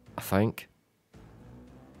 I think.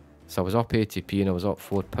 So I was up 80p and I was up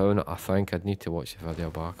 £4, I think. I'd need to watch the video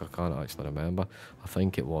back, I can't actually remember. I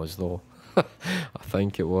think it was though. I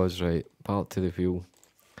think it was, right. Back to the wheel.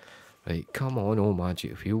 Right, come on, oh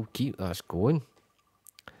magic wheel. Keep that going.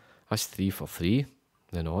 That's 3 for 3.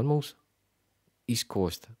 The normals. East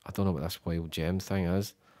Coast. I don't know what this Wild Gem thing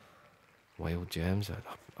is. Wild Gems.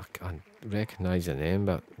 I can't recognise the name,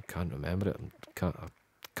 but I can't remember it. I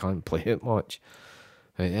can't play it much.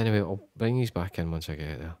 Right, anyway, I'll bring these back in once I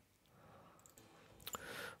get there.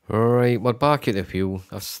 Right, we're back at the wheel.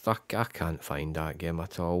 I can't find that game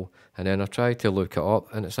at all. And then I tried to look it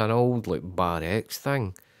up, and it's an old, like, Bar X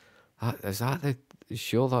thing. Is that the...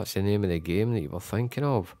 Sure that's the name of the game that you were thinking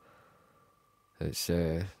of? It's,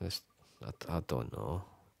 I don't know.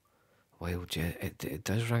 Wild Jet... It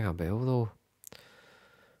does ring a bell, though.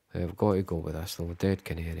 I've got to go with this, though. Dead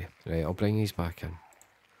Canary. Right, I'll bring these back in.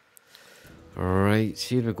 Right,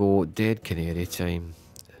 here we go. Dead Canary time.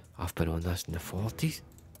 I've been on this in the 40s.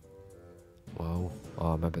 Wow.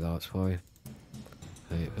 Oh, maybe that's why.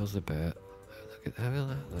 Right, where's the bet? Look at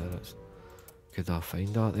that. There it is. Could I find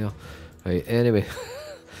that there? Right, anyway.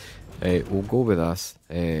 Right, we'll go with this.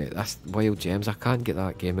 That's Wild Gems. I can't get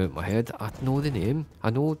that game out of my head. I know the name. I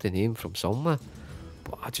know the name from somewhere.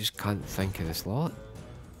 But I just can't think of the slot.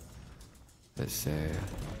 It's, I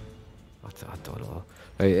don't know.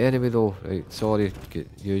 Right, anyway though, right, sorry,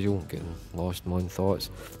 getting lost in my own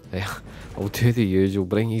thoughts. I'll do the usual,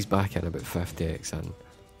 bring these back in about 50x in.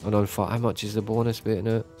 And on how much is the bonus waiting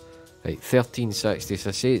out? Right, 13.60,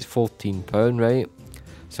 so say it's £14, right?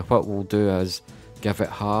 So what we'll do is, give it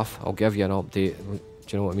half, I'll give you an update, do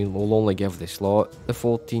you know what I mean? We'll only give the slot the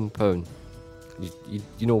 £14.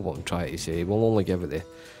 You know what I'm trying to say, we'll only give it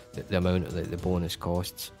the amount that the bonus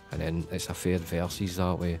costs, and then it's a fair versus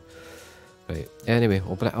that way. Right, anyway,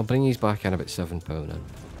 I'll bring these back in about £7 in.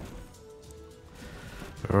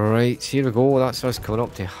 Right, here we go, that's us coming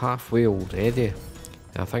up to halfway already.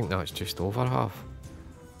 I think that's just over half.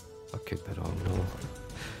 I could be wrong, no.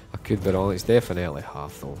 I could be wrong, it's definitely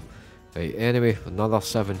half though. Right, anyway, another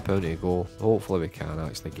 £7 to go. Hopefully we can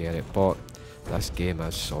actually get it, but this game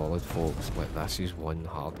is solid, folks. Like, this is one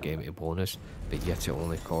hard game to bonus, but yet it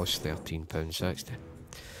only costs £13.60.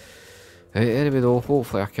 Right, anyway though,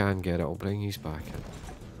 hopefully I can get it. I'll bring these back in.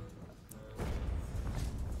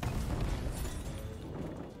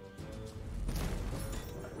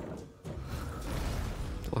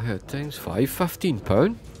 Look at times 5,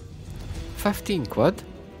 £15. 15 quid.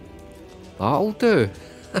 That'll do.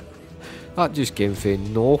 That just came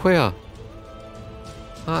from nowhere.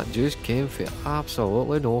 That just came from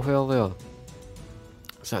absolutely nowhere there.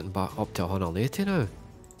 Sitting back up to 180 now.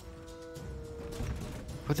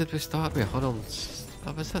 What did we start with? 100...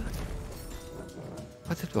 What was it?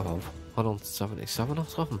 What did we have? 177 or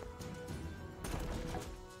something?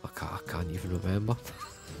 I can't even remember.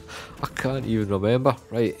 I can't even remember.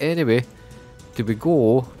 Right, anyway. Do we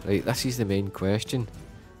go... Right, this is the main question.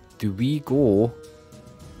 Do we go...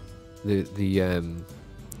 The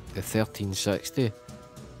 1360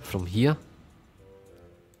 from here?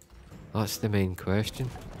 That's the main question.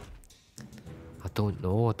 I don't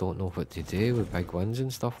know what to do with big wins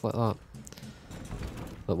and stuff like that.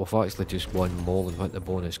 Like, we've actually just won more than what the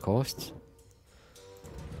bonus costs.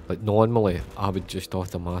 Like, normally, I would just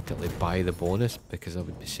automatically buy the bonus because I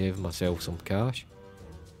would be saving myself some cash.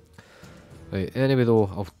 Right, anyway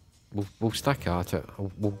though, we'll stick at it.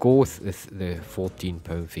 We'll go with the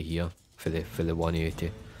 £14 for here, for the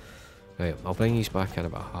 180. Right, I'll bring these back in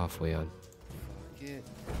about halfway in.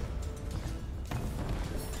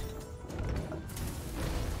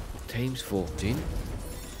 Times 14.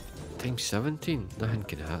 Times 17. Nothing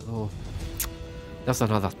can hit though. There's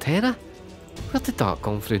another tenner. Where did that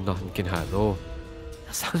come from? Nothing can hit though.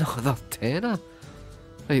 There's another tenner.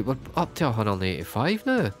 Right, we're up to 185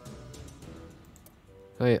 now.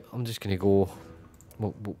 Right, I'm just gonna go.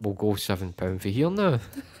 We'll go £7 for here now.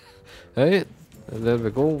 Right, and there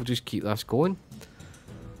we go. We'll just keep this going.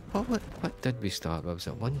 What did we start with? Was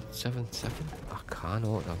it 177? I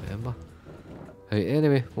cannot remember. Right,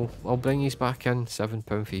 anyway, I'll bring these back in. £7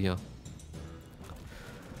 for here.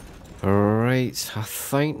 Right, I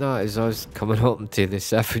think that is us coming up to the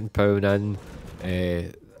 £7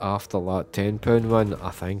 in after that £10 win. I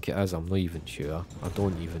think it is. I'm not even sure. I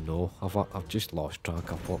don't even know. I've just lost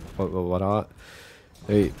track of what we were at.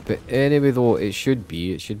 Right, but anyway though, it should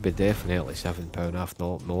be definitely £7 if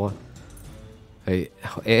not more. Right,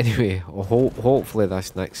 anyway, hopefully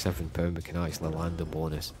this next £7 we can actually land the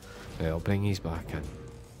bonus. Right, I'll bring these back in.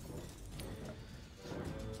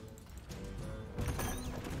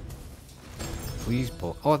 Please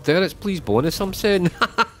oh there it's please bonus I'm saying.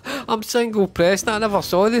 I'm single pressed, I never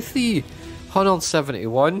saw the 3.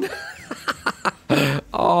 171.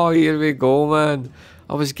 Oh, here we go, man.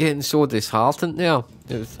 I was getting so disheartened there.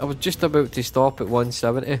 I was just about to stop at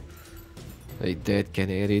 170. Right, dead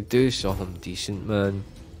Canary, do something decent, man.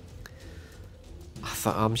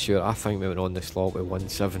 I'm sure, I think we went on the slot with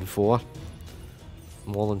 174.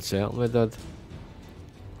 More than certain we did.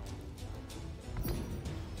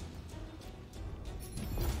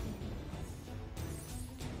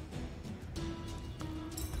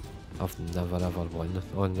 I've never ever won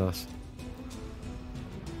on this.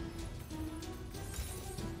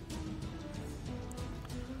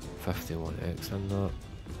 $51 in that.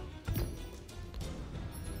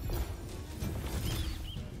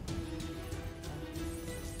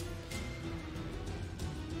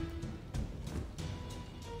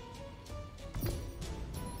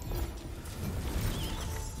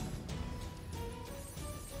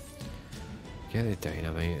 Get the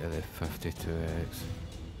dynamite of the 52x.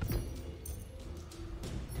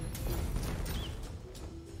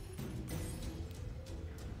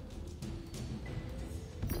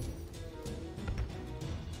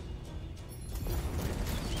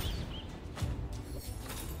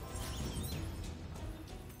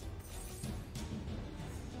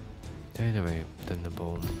 Dynamite in the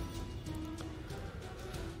bone.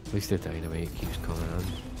 At least the dynamite keeps coming in.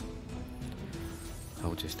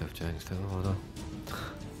 I'll just have jinxed it, oh no.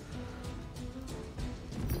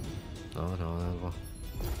 Oh no, never.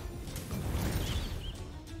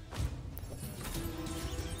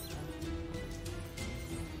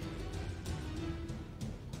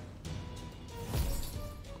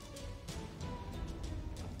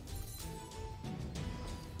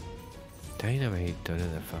 Dynamite down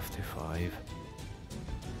in the 55.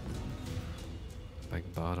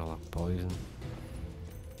 Big barrel of poison.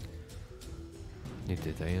 Need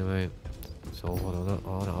the dynamite. It's over on it.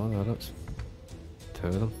 Oh no, there it's 2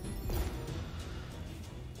 of them.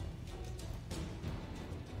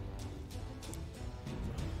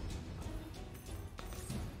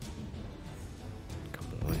 Come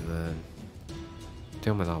on, man.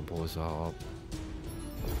 Tell me that blows that up.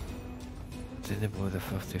 Didn't it blow the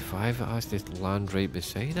 55? It has to land right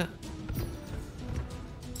beside it.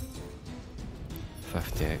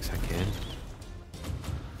 50x again.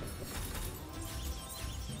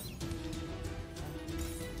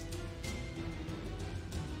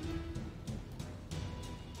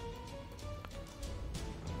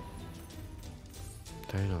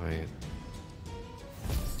 Dynamite.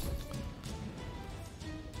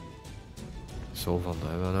 It's over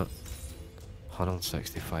now, isn't it?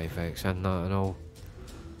 165x in that and all.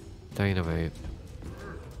 Dynamite.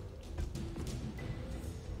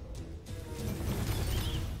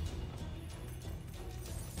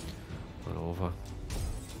 We're over.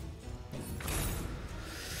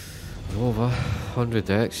 We're over.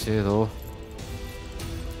 100x here though.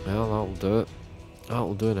 Well, that'll do it.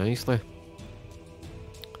 That'll do nicely.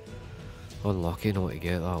 Unlucky not to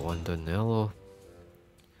get that one down there though.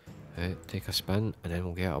 Right, take a spin and then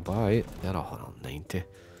we'll get a buy. They're 190.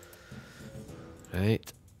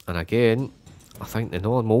 Right, And again, I think the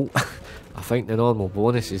normal, I think the normal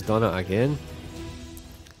bonus has done it again.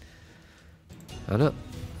 Isn't it?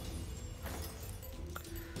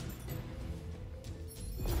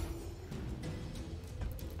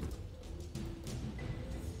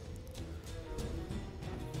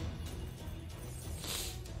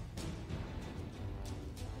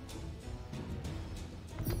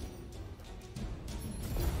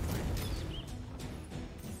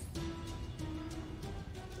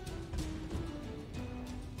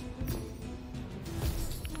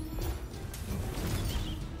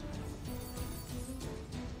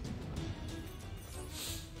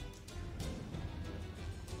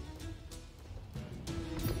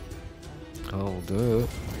 I'll do it.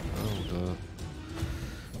 I'll do it.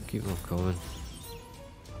 Keep them coming.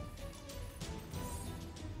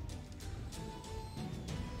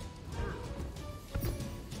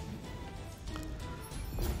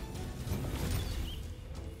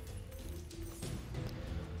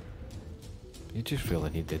 You just really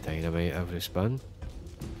need the dynamite every spin.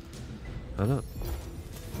 Innit?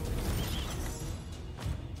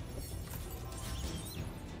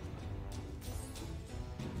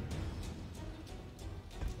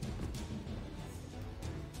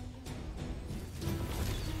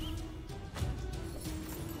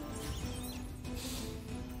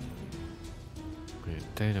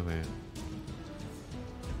 Dynamite.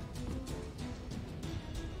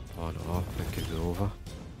 Oh no, it could be over.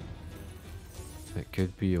 It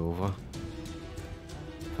could be over.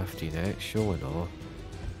 15x, surely no.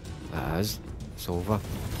 It is. It's over.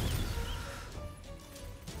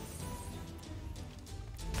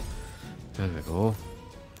 There we go.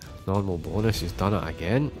 Normal bonus has done it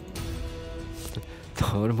again.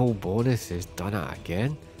 Normal bonus has done it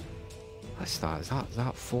again. What's that? Is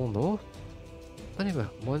that 4 no? Anyway,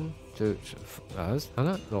 1, 2, that is, isn't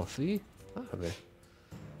it? No, 3? That'll be.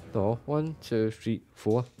 No, 1, 2, 3,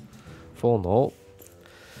 4. 4 no.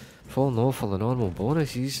 4 no for the normal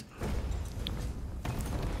bonuses.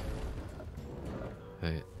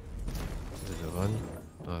 Right. Did it run?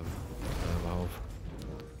 Valve.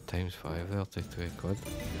 Times 5 there, 32 quid.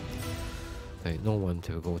 Right, no one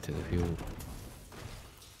to go to the fuel.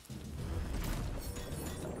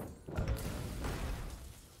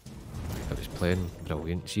 It was playing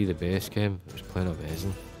brilliant. See the base game? It was playing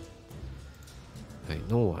amazing. Right,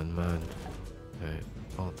 no one, man. Right,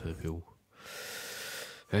 back to the pool.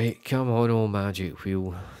 Right, come on, old magic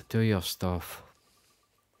wheel. Do your stuff.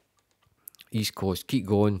 East Coast, keep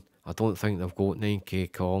going. I don't think they've got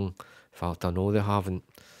 9k Kong. In fact, I know they haven't.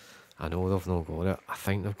 I know they've not got it. I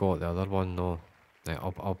think they've got the other one though. Right,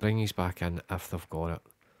 I'll bring these back in if they've got it.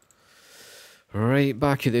 Right,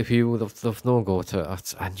 back at the wheel, they've not got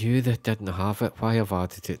it. I knew they didn't have it. Why I've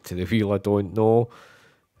added it to the wheel, I don't know.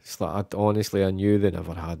 It's like, honestly, I knew they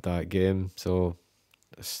never had that game. So,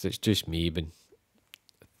 it's just me being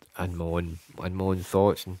in my own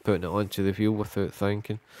thoughts and putting it onto the wheel without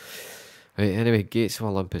thinking. Right, anyway, Gates of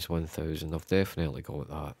Olympus 1000. I've definitely got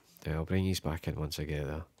that. Yeah, I'll bring these back in once I get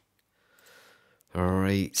there.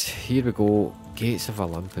 Alright, here we go. Gates of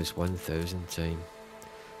Olympus 1000 time.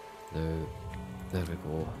 Now, there we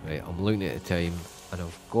go. Right, I'm looking at the time and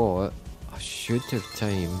I've got, I should have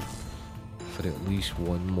time for at least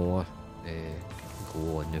one more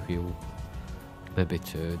go on the wheel. Maybe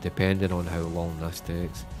 2, depending on how long this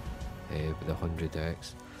takes with the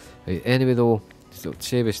 100x. Right, anyway though, so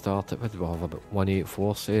say we start it, we'll have about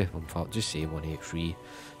 184, say, in fact just say 183.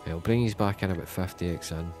 I'll bring these back in about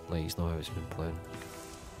 50x in, like it's not how it's been playing.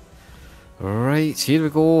 Right, here we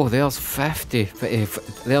go, there's 50,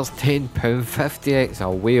 there's £10, 50x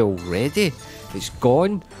away already. It's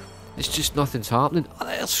gone, it's just nothing's happening. Oh,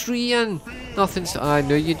 there's 3 in, nothing's, I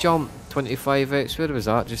knew you jumped. 25x, where was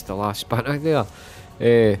that, just the last spin there.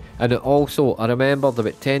 And also, I remembered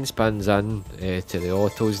about 10 spins in to the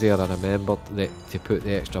autos there, I remembered to put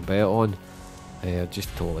the extra bet on. I just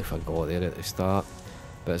totally forgot there at the start.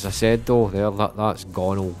 But as I said though, that's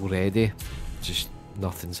gone already. Just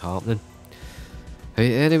nothing's happening.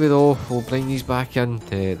 Right, anyway though, we'll bring these back in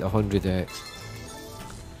to the 100x.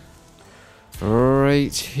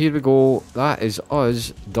 Right, here we go. That is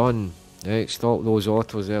us done. Right, stop those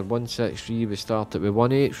autos there. 163, we started with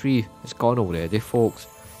 183. It's gone already, folks.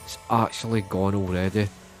 It's actually gone already.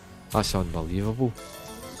 That's unbelievable.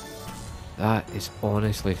 That is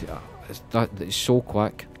honestly, it's so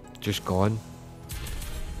quick. Just gone.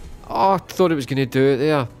 Oh, I thought it was going to do it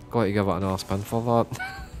there. Got to give it another spin for that.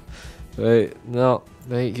 Right, no.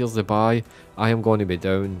 Right, here's the buy. I am going to be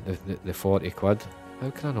down the 40 quid.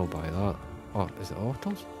 How can I not buy that? Oh, is it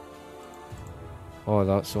autos? Oh,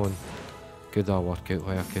 that's on. Good, I'll work out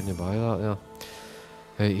why I couldn't buy that there.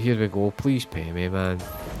 Right, here we go. Please pay me, man.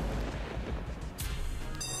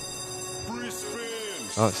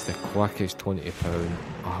 That's the quickest £20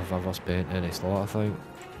 I've ever spent in a slot, I think.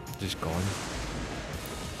 Just gone.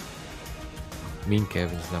 Me and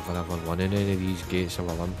Kevin's never ever won in any of these Gates of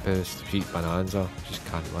Olympus, Street Bonanza. Just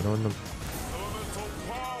can't win on them.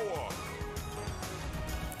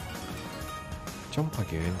 Jump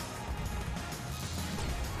again.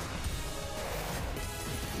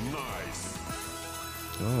 Nice.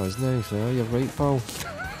 Oh, that's nice. Yeah, you're right, pal.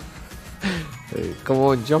 Hey, come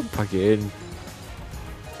on, jump again.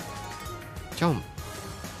 Jump.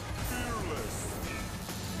 Fearless.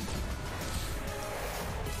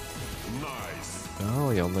 Nice.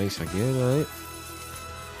 Oh, you're nice again, right?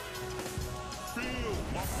 Feel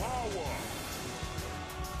my power.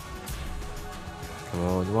 Come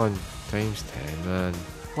on, 1 times 10, man.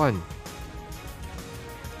 1.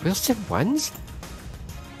 Where's the ones?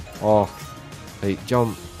 Oh, right,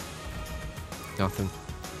 jump. Nothing.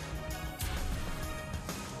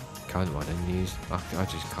 Can't win in these. I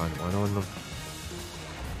just can't win on them.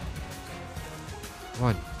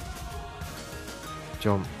 1.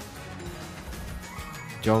 Jump.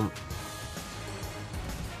 Jump.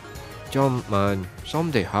 Jump, man.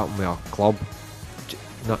 Somebody hit me with a club.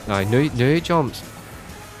 Nah, no jumps.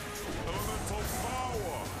 Elemental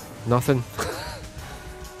power. Nothing.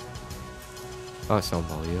 That's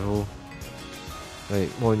unbelievable. Right,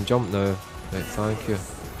 come on, jump now. Right, thank you.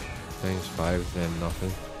 Times 5, then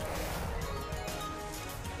nothing.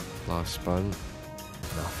 Last spin.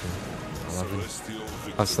 Nothing. 11. Celestial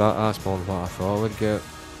victory. That's more than what I thought I would get.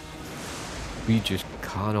 We just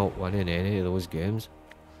cannot win in any of those games.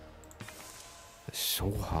 It's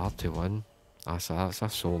so hard to win. That's a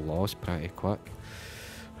so lost pretty quick.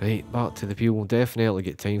 Right, back to the people. We'll definitely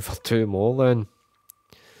get time for 2 more then.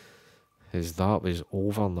 As that was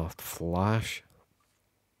over in a flash.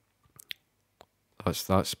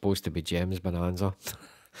 That's supposed to be Gems Bonanza.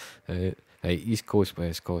 Right, East Coast,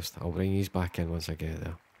 West Coast. I'll bring these back in once I get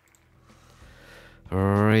there.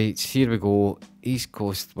 Right, here we go. East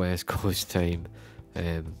Coast, West Coast time.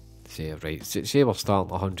 Say we're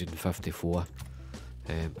starting at 154.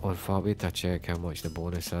 On far, wait to check how much the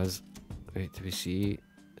bonus is. Wait till we see.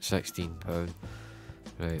 £16.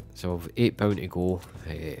 Right, so I've £8 to go.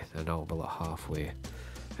 And I'll be like halfway.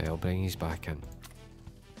 I'll bring these back in.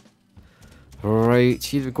 Right,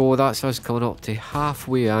 here we go. That's us coming up to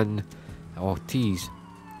halfway in. Oh, tease.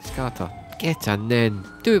 Scatter. Get in then.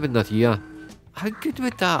 Do it when they're here. How good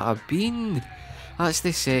would that have been? That's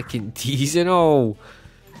the second tease and all.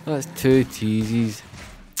 That's 2 teases.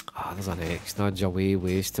 Ah, there's an X nudge away,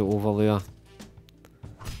 waste it over there.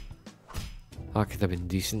 That could have been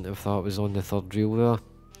decent if that was on the 3rd reel there.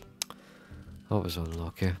 That was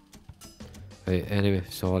unlucky. Right, anyway,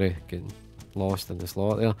 sorry, getting lost in the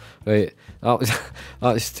slot there. Right,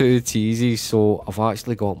 that's 2 teases, so I've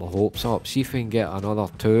actually got my hopes up. See if we can get another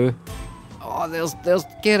 2. Oh, there's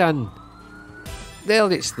get in.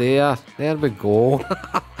 There it's there. There we go.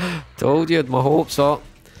 Told you, my hopes up.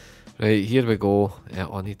 Right, here we go.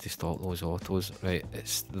 I need to stop those autos. Right,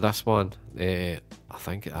 it's this one. I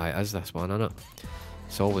think it is this one, isn't it?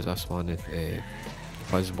 It's always this one.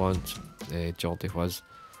 Fizz ones. Jolty Fizz.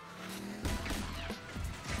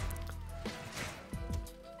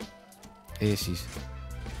 Aces.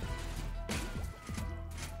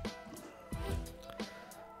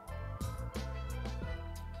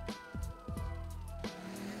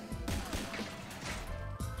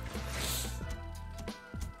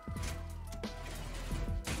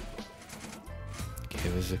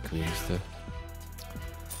 Give us the queens to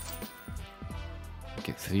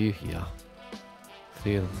get 3 here.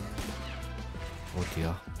 3 of them. Oh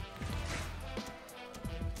dear.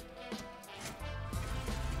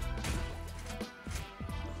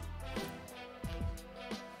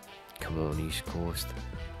 Come on, East Coast.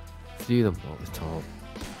 3 of them at the top.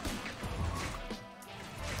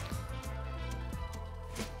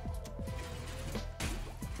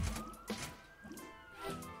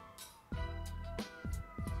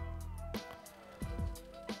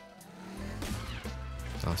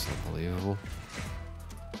 That's unbelievable.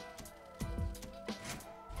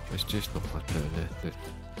 It's just not worth putting the you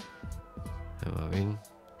know what I mean?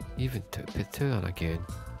 Even put 2 in again.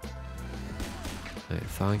 Right,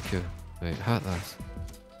 thank you. Right, hit this.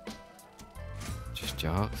 Just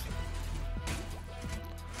jacks.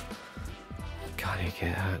 Can you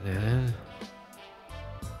get that then?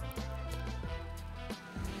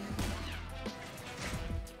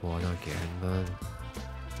 One again, man.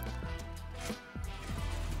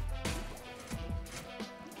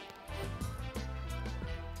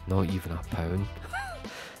 Not even £1.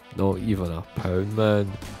 Not even a pound,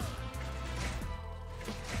 man.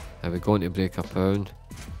 Are we going to break a pound?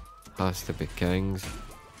 Has to be kings.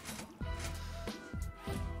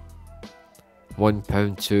 £1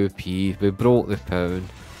 2p. We broke the pound.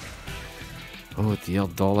 Oh dear,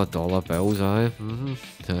 dollar bills, aye.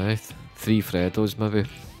 Aye. 3 Freddos maybe. I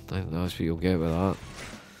think that's what you'll get with that.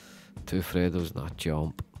 2 Freddos and a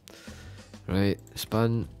jump. Right,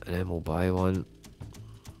 spin and then we'll buy one.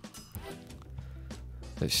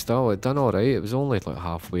 It done alright. It was only like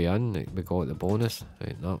halfway in. We got the bonus.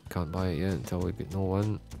 Right, no, can't buy it yet until we get no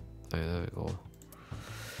one. Right, there we go.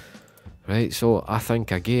 Right, so I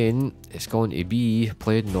think again it's going to be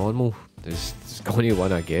played normal. It's going to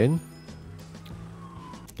win again.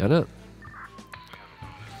 Isn't it?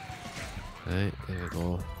 Right, there we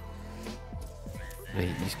go.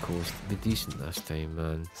 Right, East Coast. Be decent this time,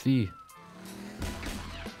 man. 3.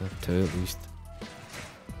 Not 2 at least.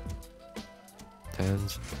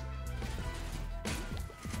 10s.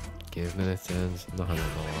 Give me the 10s. Nothing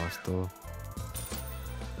on the last though.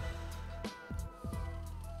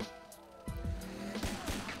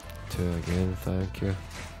 Again, thank you.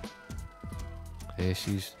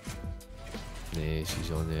 Aces. No aces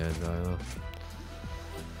on the end either.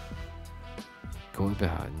 Got to be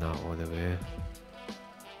hitting that all the way.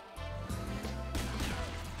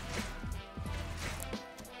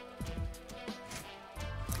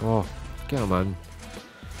 Oh, get him in.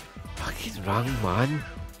 Fucking rang, man.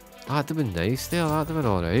 That'd have been nice there, that'd have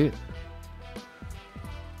been alright.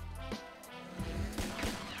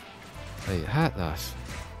 Right, hit this.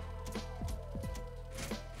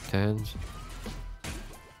 10s.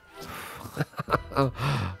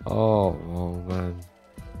 oh man.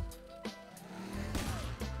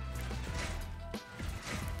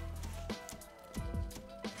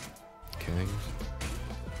 Kings.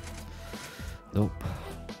 Nope.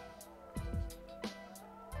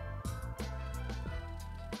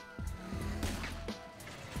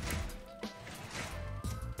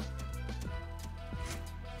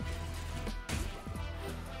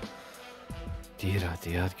 Dear,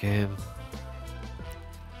 dear game.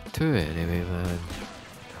 2 anyway, man.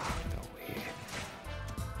 Oh, no way.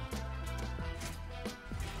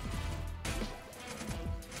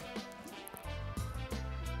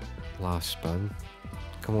 Last spin.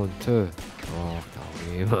 Come on, 2. Oh, no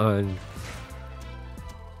way, man.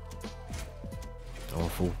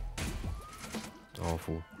 Awful.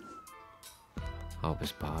 Awful. That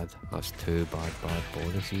was bad. That's 2 bad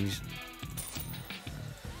bonuses.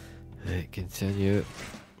 Right, continue.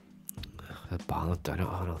 The balance down at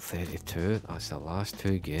 132. That's the last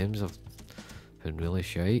 2 games. I've been really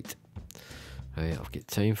shite. Right, I've got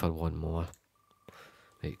time for one more.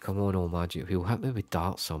 Right, come on, old magic wheel. Hit me with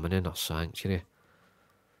dart summoning or sanctuary.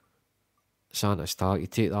 Santa Start. You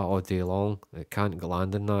take that all day long. It can't get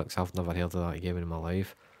landing that because I've never heard of that game in my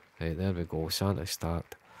life. Right, there we go. Santa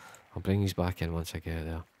Start. I'll bring these back in once I get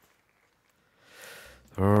there.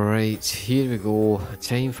 Right, here we go.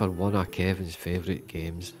 Time for one of Kevin's favourite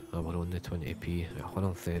games. We're on the 20p at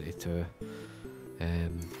 132.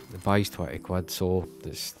 The buy's 20 quid, so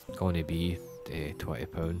it's going to be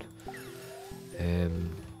 £20.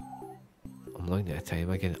 I'm looking at the time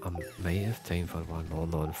again. I might have time for one more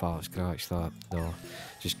non-fat scratch that. No,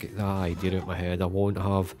 just get that idea out of my head. I won't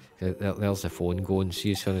have. There's the phone going.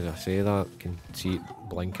 See, as soon as I say that, you can see it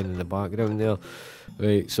blinking in the background there.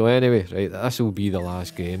 Right, so anyway, right, this will be the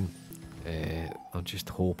last game. I'm just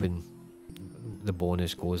hoping the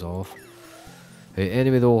bonus goes off. Right,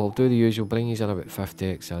 anyway though, I'll do the usual, bring you in about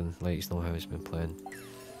 50x in, let you know how it's been playing.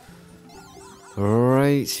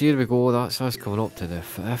 Right, so here we go, that's us coming up to the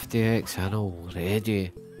 50x in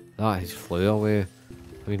already. That has flew away.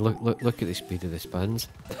 I mean, look at the speed of the spins.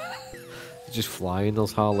 It's just flying,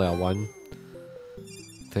 there's hardly a 1.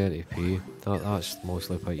 30p, that's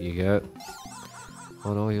mostly what you get.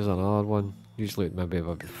 Oh no, here's another one. Usually maybe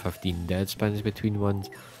about 15 dead spins between ones.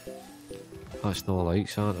 That's not like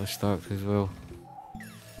Santa stacked as well.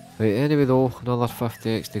 Right, anyway though, another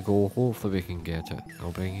 50x to go. Hopefully we can get it. I'll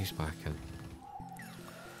bring these back in.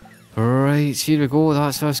 Right, so here we go.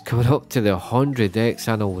 That's us coming up to the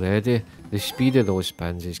 100x in already. The speed of those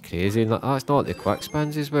spins is crazy. And that's not the quick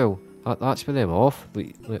spins as well. That's for them off.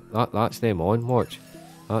 That's them on, watch.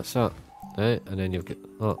 That's it. Right, and then you've got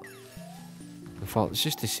that. In fact, it's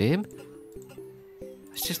just the same.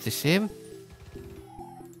 It's just the same.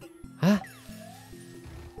 Huh?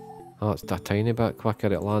 Oh, it's a tiny bit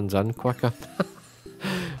quicker. It lands in quicker.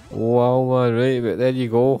 Wow, man, right, but there you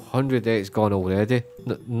go. 100x gone already.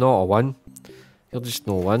 Not a win. You're just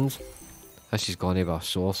no wins. This is going to be a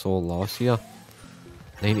sore loss here.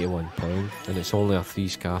 £91, and it's only a 3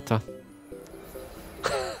 scatter.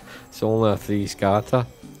 It's only a 3 scatter.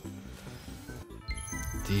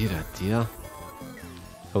 Dear oh dear.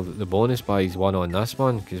 Well, the bonus buys 1 on this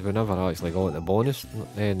one, because we never actually got the bonus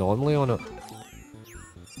normally on it.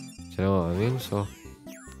 Do you know what I mean? So,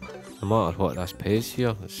 no matter what this pays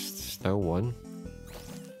here, it's still 1.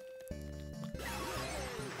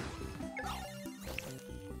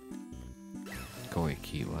 Gotta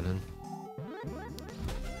keep winning.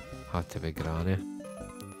 Had to be granny.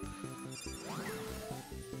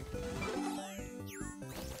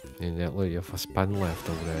 And yeah, look, you have a spin left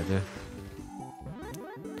already.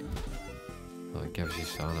 That gives you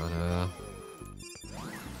something now.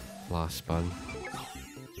 Last spin.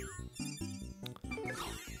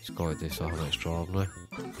 It's got to do something extraordinary.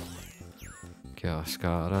 Get a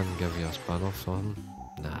scatter in, give you a spin or something.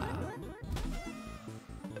 Nah.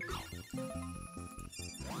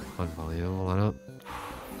 Unbelievable, innit?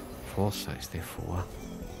 464.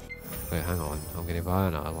 Wait, hang on. I'm going to buy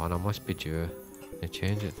another one. I must be due. They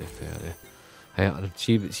change it to 30. Hey,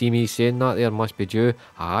 see me saying that there must be due.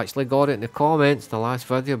 I actually got it in the comments in the last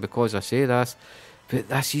video because I say this. But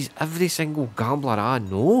this is every single gambler I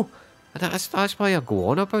know. And that's why I go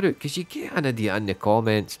on about it. Because you get an idiot in the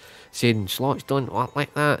comments saying slots don't work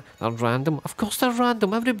like that. They're random. Of course they're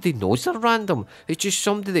random. Everybody knows they're random. It's just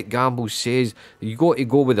somebody that gambles says you got to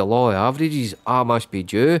go with the law of averages. I must be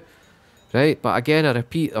due. Right, but again, I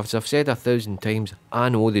repeat, as I've said 1,000 times, I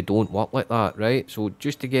know they don't work like that, right? So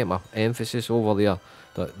just to get my emphasis over there,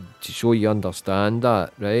 to show you understand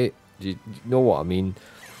that, right? You know what I mean?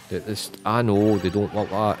 I know they don't work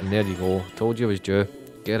like that, and there you go. Told you it was due.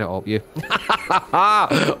 Get it up you.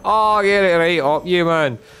 Oh, get it right up you,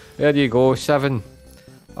 man. There you go, 7.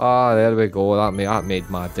 Ah, there we go. That made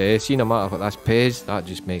my day. See, no matter what this pays, that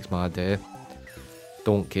just makes my day.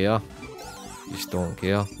 Don't care. Just don't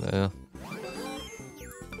care. Yeah.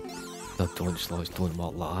 Slots don't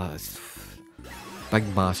work like that. It's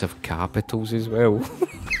big massive capitals as well.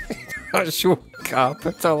 That's so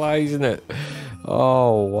capitalising it.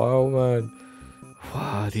 Oh wow, man.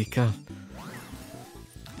 Wow, Rika.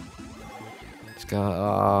 It's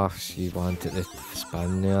got she wanted the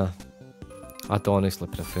spin there. I'd honestly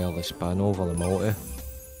prefer the spin over the multi.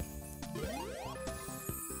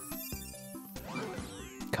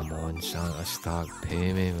 Come on, Santa Stack,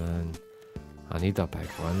 pay me, man. I need a big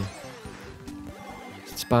one.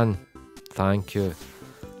 Spin. Thank you.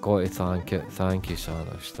 Got to thank it. Thank you,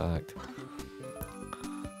 Santa Stacked.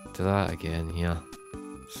 Do that again here.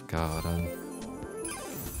 Scatter in.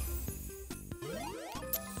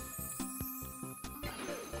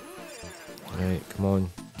 Right, come on.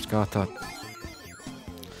 Scatter.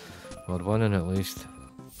 We're winning at least.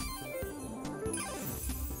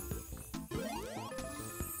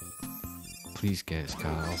 Please get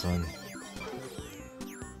scatters in.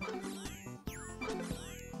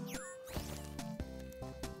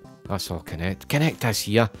 That's all connect. Connect us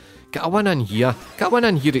here. Get a one in here. Get a one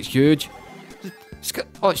in here, it's huge.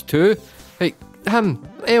 Oh, it's 2. Right, him.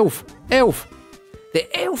 Elf. Elf. The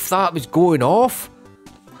elf that was going off.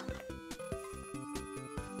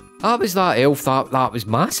 That was that elf that was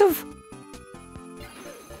massive.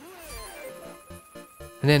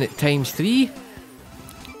 And then at times 3.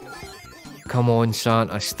 Come on,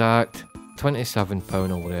 Santa Stacked.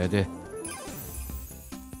 £27 already.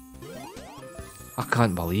 I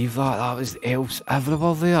can't believe that. That was elves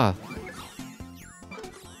everywhere there.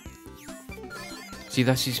 See,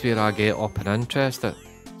 this is where I get up and interested.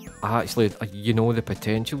 I actually, you know, the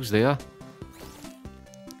potential's there.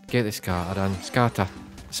 Get the scatter in. Scatter.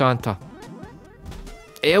 Santa.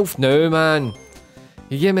 Elf now, man.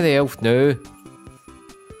 You give me the elf now.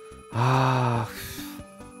 Ah.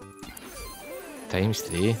 Times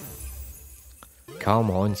 3.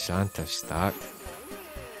 Come on, Santa Stacked.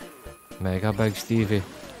 Mega big Stevie.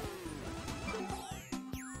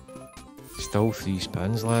 Still 3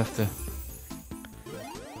 spins left.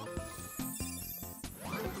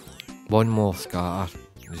 One more scatter.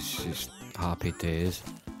 It's just happy days.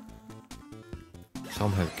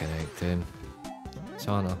 Somehow connect him.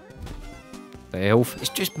 Santa. The elf. It's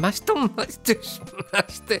just missed him. It's just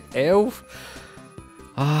missed the elf.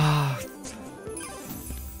 Ah.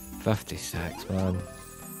 56, man.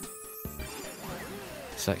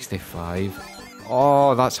 65.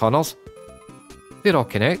 Oh, that's hunters. They're all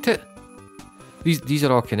connected. These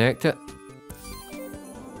are all connected.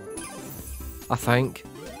 I think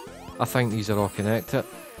these are all connected.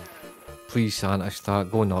 Please, Santa,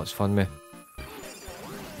 start. Go nuts, fund me.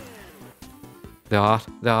 They are.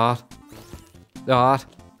 They are. They are.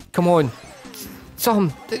 Come on.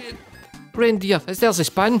 Some. Reindeer. There's a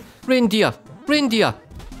spin. Reindeer. Reindeer.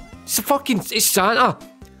 It's fucking. It's Santa.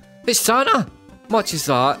 It's Santa. Much as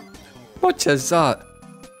that. much is that?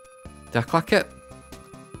 Did I click it?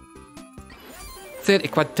 30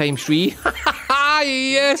 quid times 3.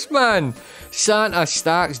 Yes, man. Santa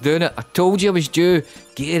Stack's doing it. I told you I was due.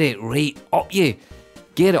 Get it right up you.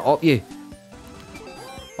 Get it up you.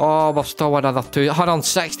 Oh, we're still another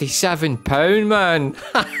 £267, man.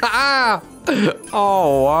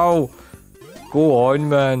 Oh, wow. Go on,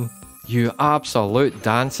 man. You absolute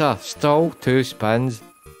dancer. Still 2 spins.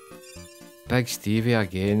 Big Stevie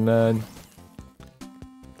again, man.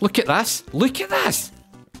 Look at this. Look at this.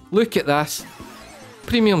 Look at this.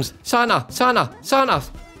 Premiums. Santa. Santa. Santa.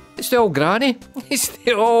 It's the old granny. It's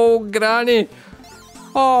the old granny.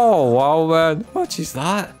 Oh, wow, man. How much is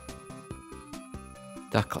that?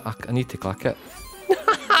 I need to click it.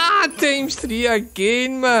 Times 3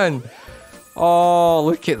 again, man. Oh,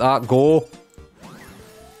 look at that go.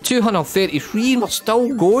 233, we're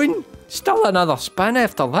still going. Still another spin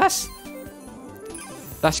after this.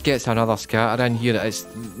 This gets another scatter in here. It's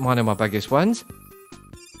one of my biggest wins.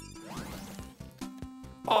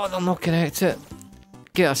 Oh, they're not connected.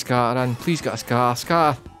 Get a scatter in. Please get a scatter.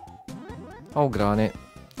 Scatter. Oh, granny.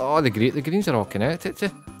 Oh, the greens are all connected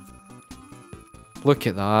too. Look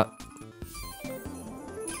at that.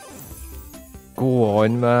 Go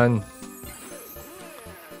on, man.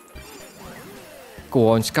 Go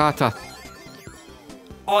on, scatter.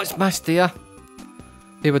 Oh, it's missed there.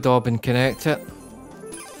 They would all been connected.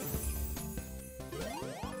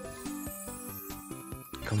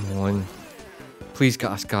 Come on. Please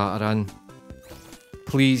get a scatter in.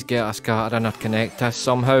 Please get a scatter in or connect this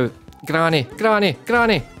somehow. Granny, granny,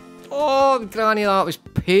 granny. Oh, granny, that was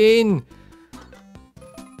pain.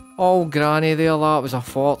 Oh, granny there, that was a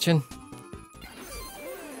fortune.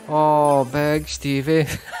 Oh, big Stevie.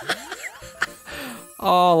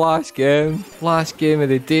 Oh, last game of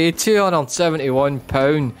the day,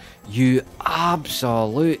 £271. You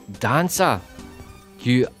absolute dancer.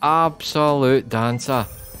 You absolute dancer.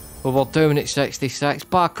 We were down at 66,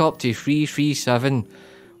 back up to 337.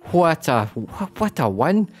 What a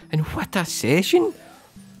win, and what a session.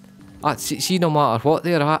 See, no matter what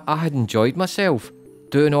there, I had enjoyed myself.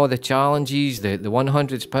 Doing all the challenges, the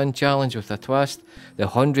 100 spin challenge with a twist, the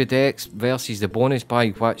 100x versus the bonus by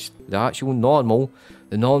which the actual normal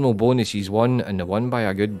bonuses won, and they won by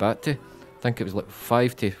a good bit too. I think it was like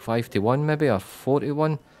 5 to 1 maybe, or 4 to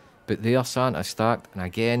 1. But there Santa stacked, and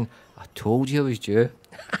again, I told you I was due.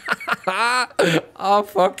 I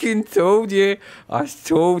fucking told you. I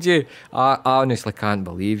told you. I honestly can't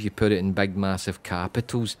believe you put it in big massive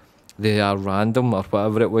capitals. They are random or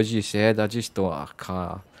whatever it was you said. I just thought, I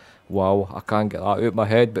can't. Wow, I can't get that out of my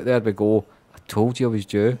head. But there we go. I told you I was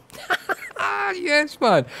due. Yes,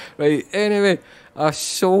 man. Right, anyway, I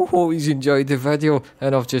so hope you enjoyed the video.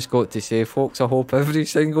 And I've just got to say, folks, I hope every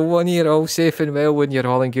single one of you are all safe and well when you're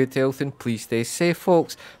all in good health. And please stay safe,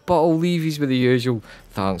 folks. But I'll leave you with the usual.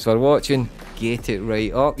 Thanks for watching. Get it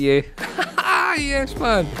right up, yeah. Yes,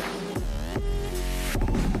 man.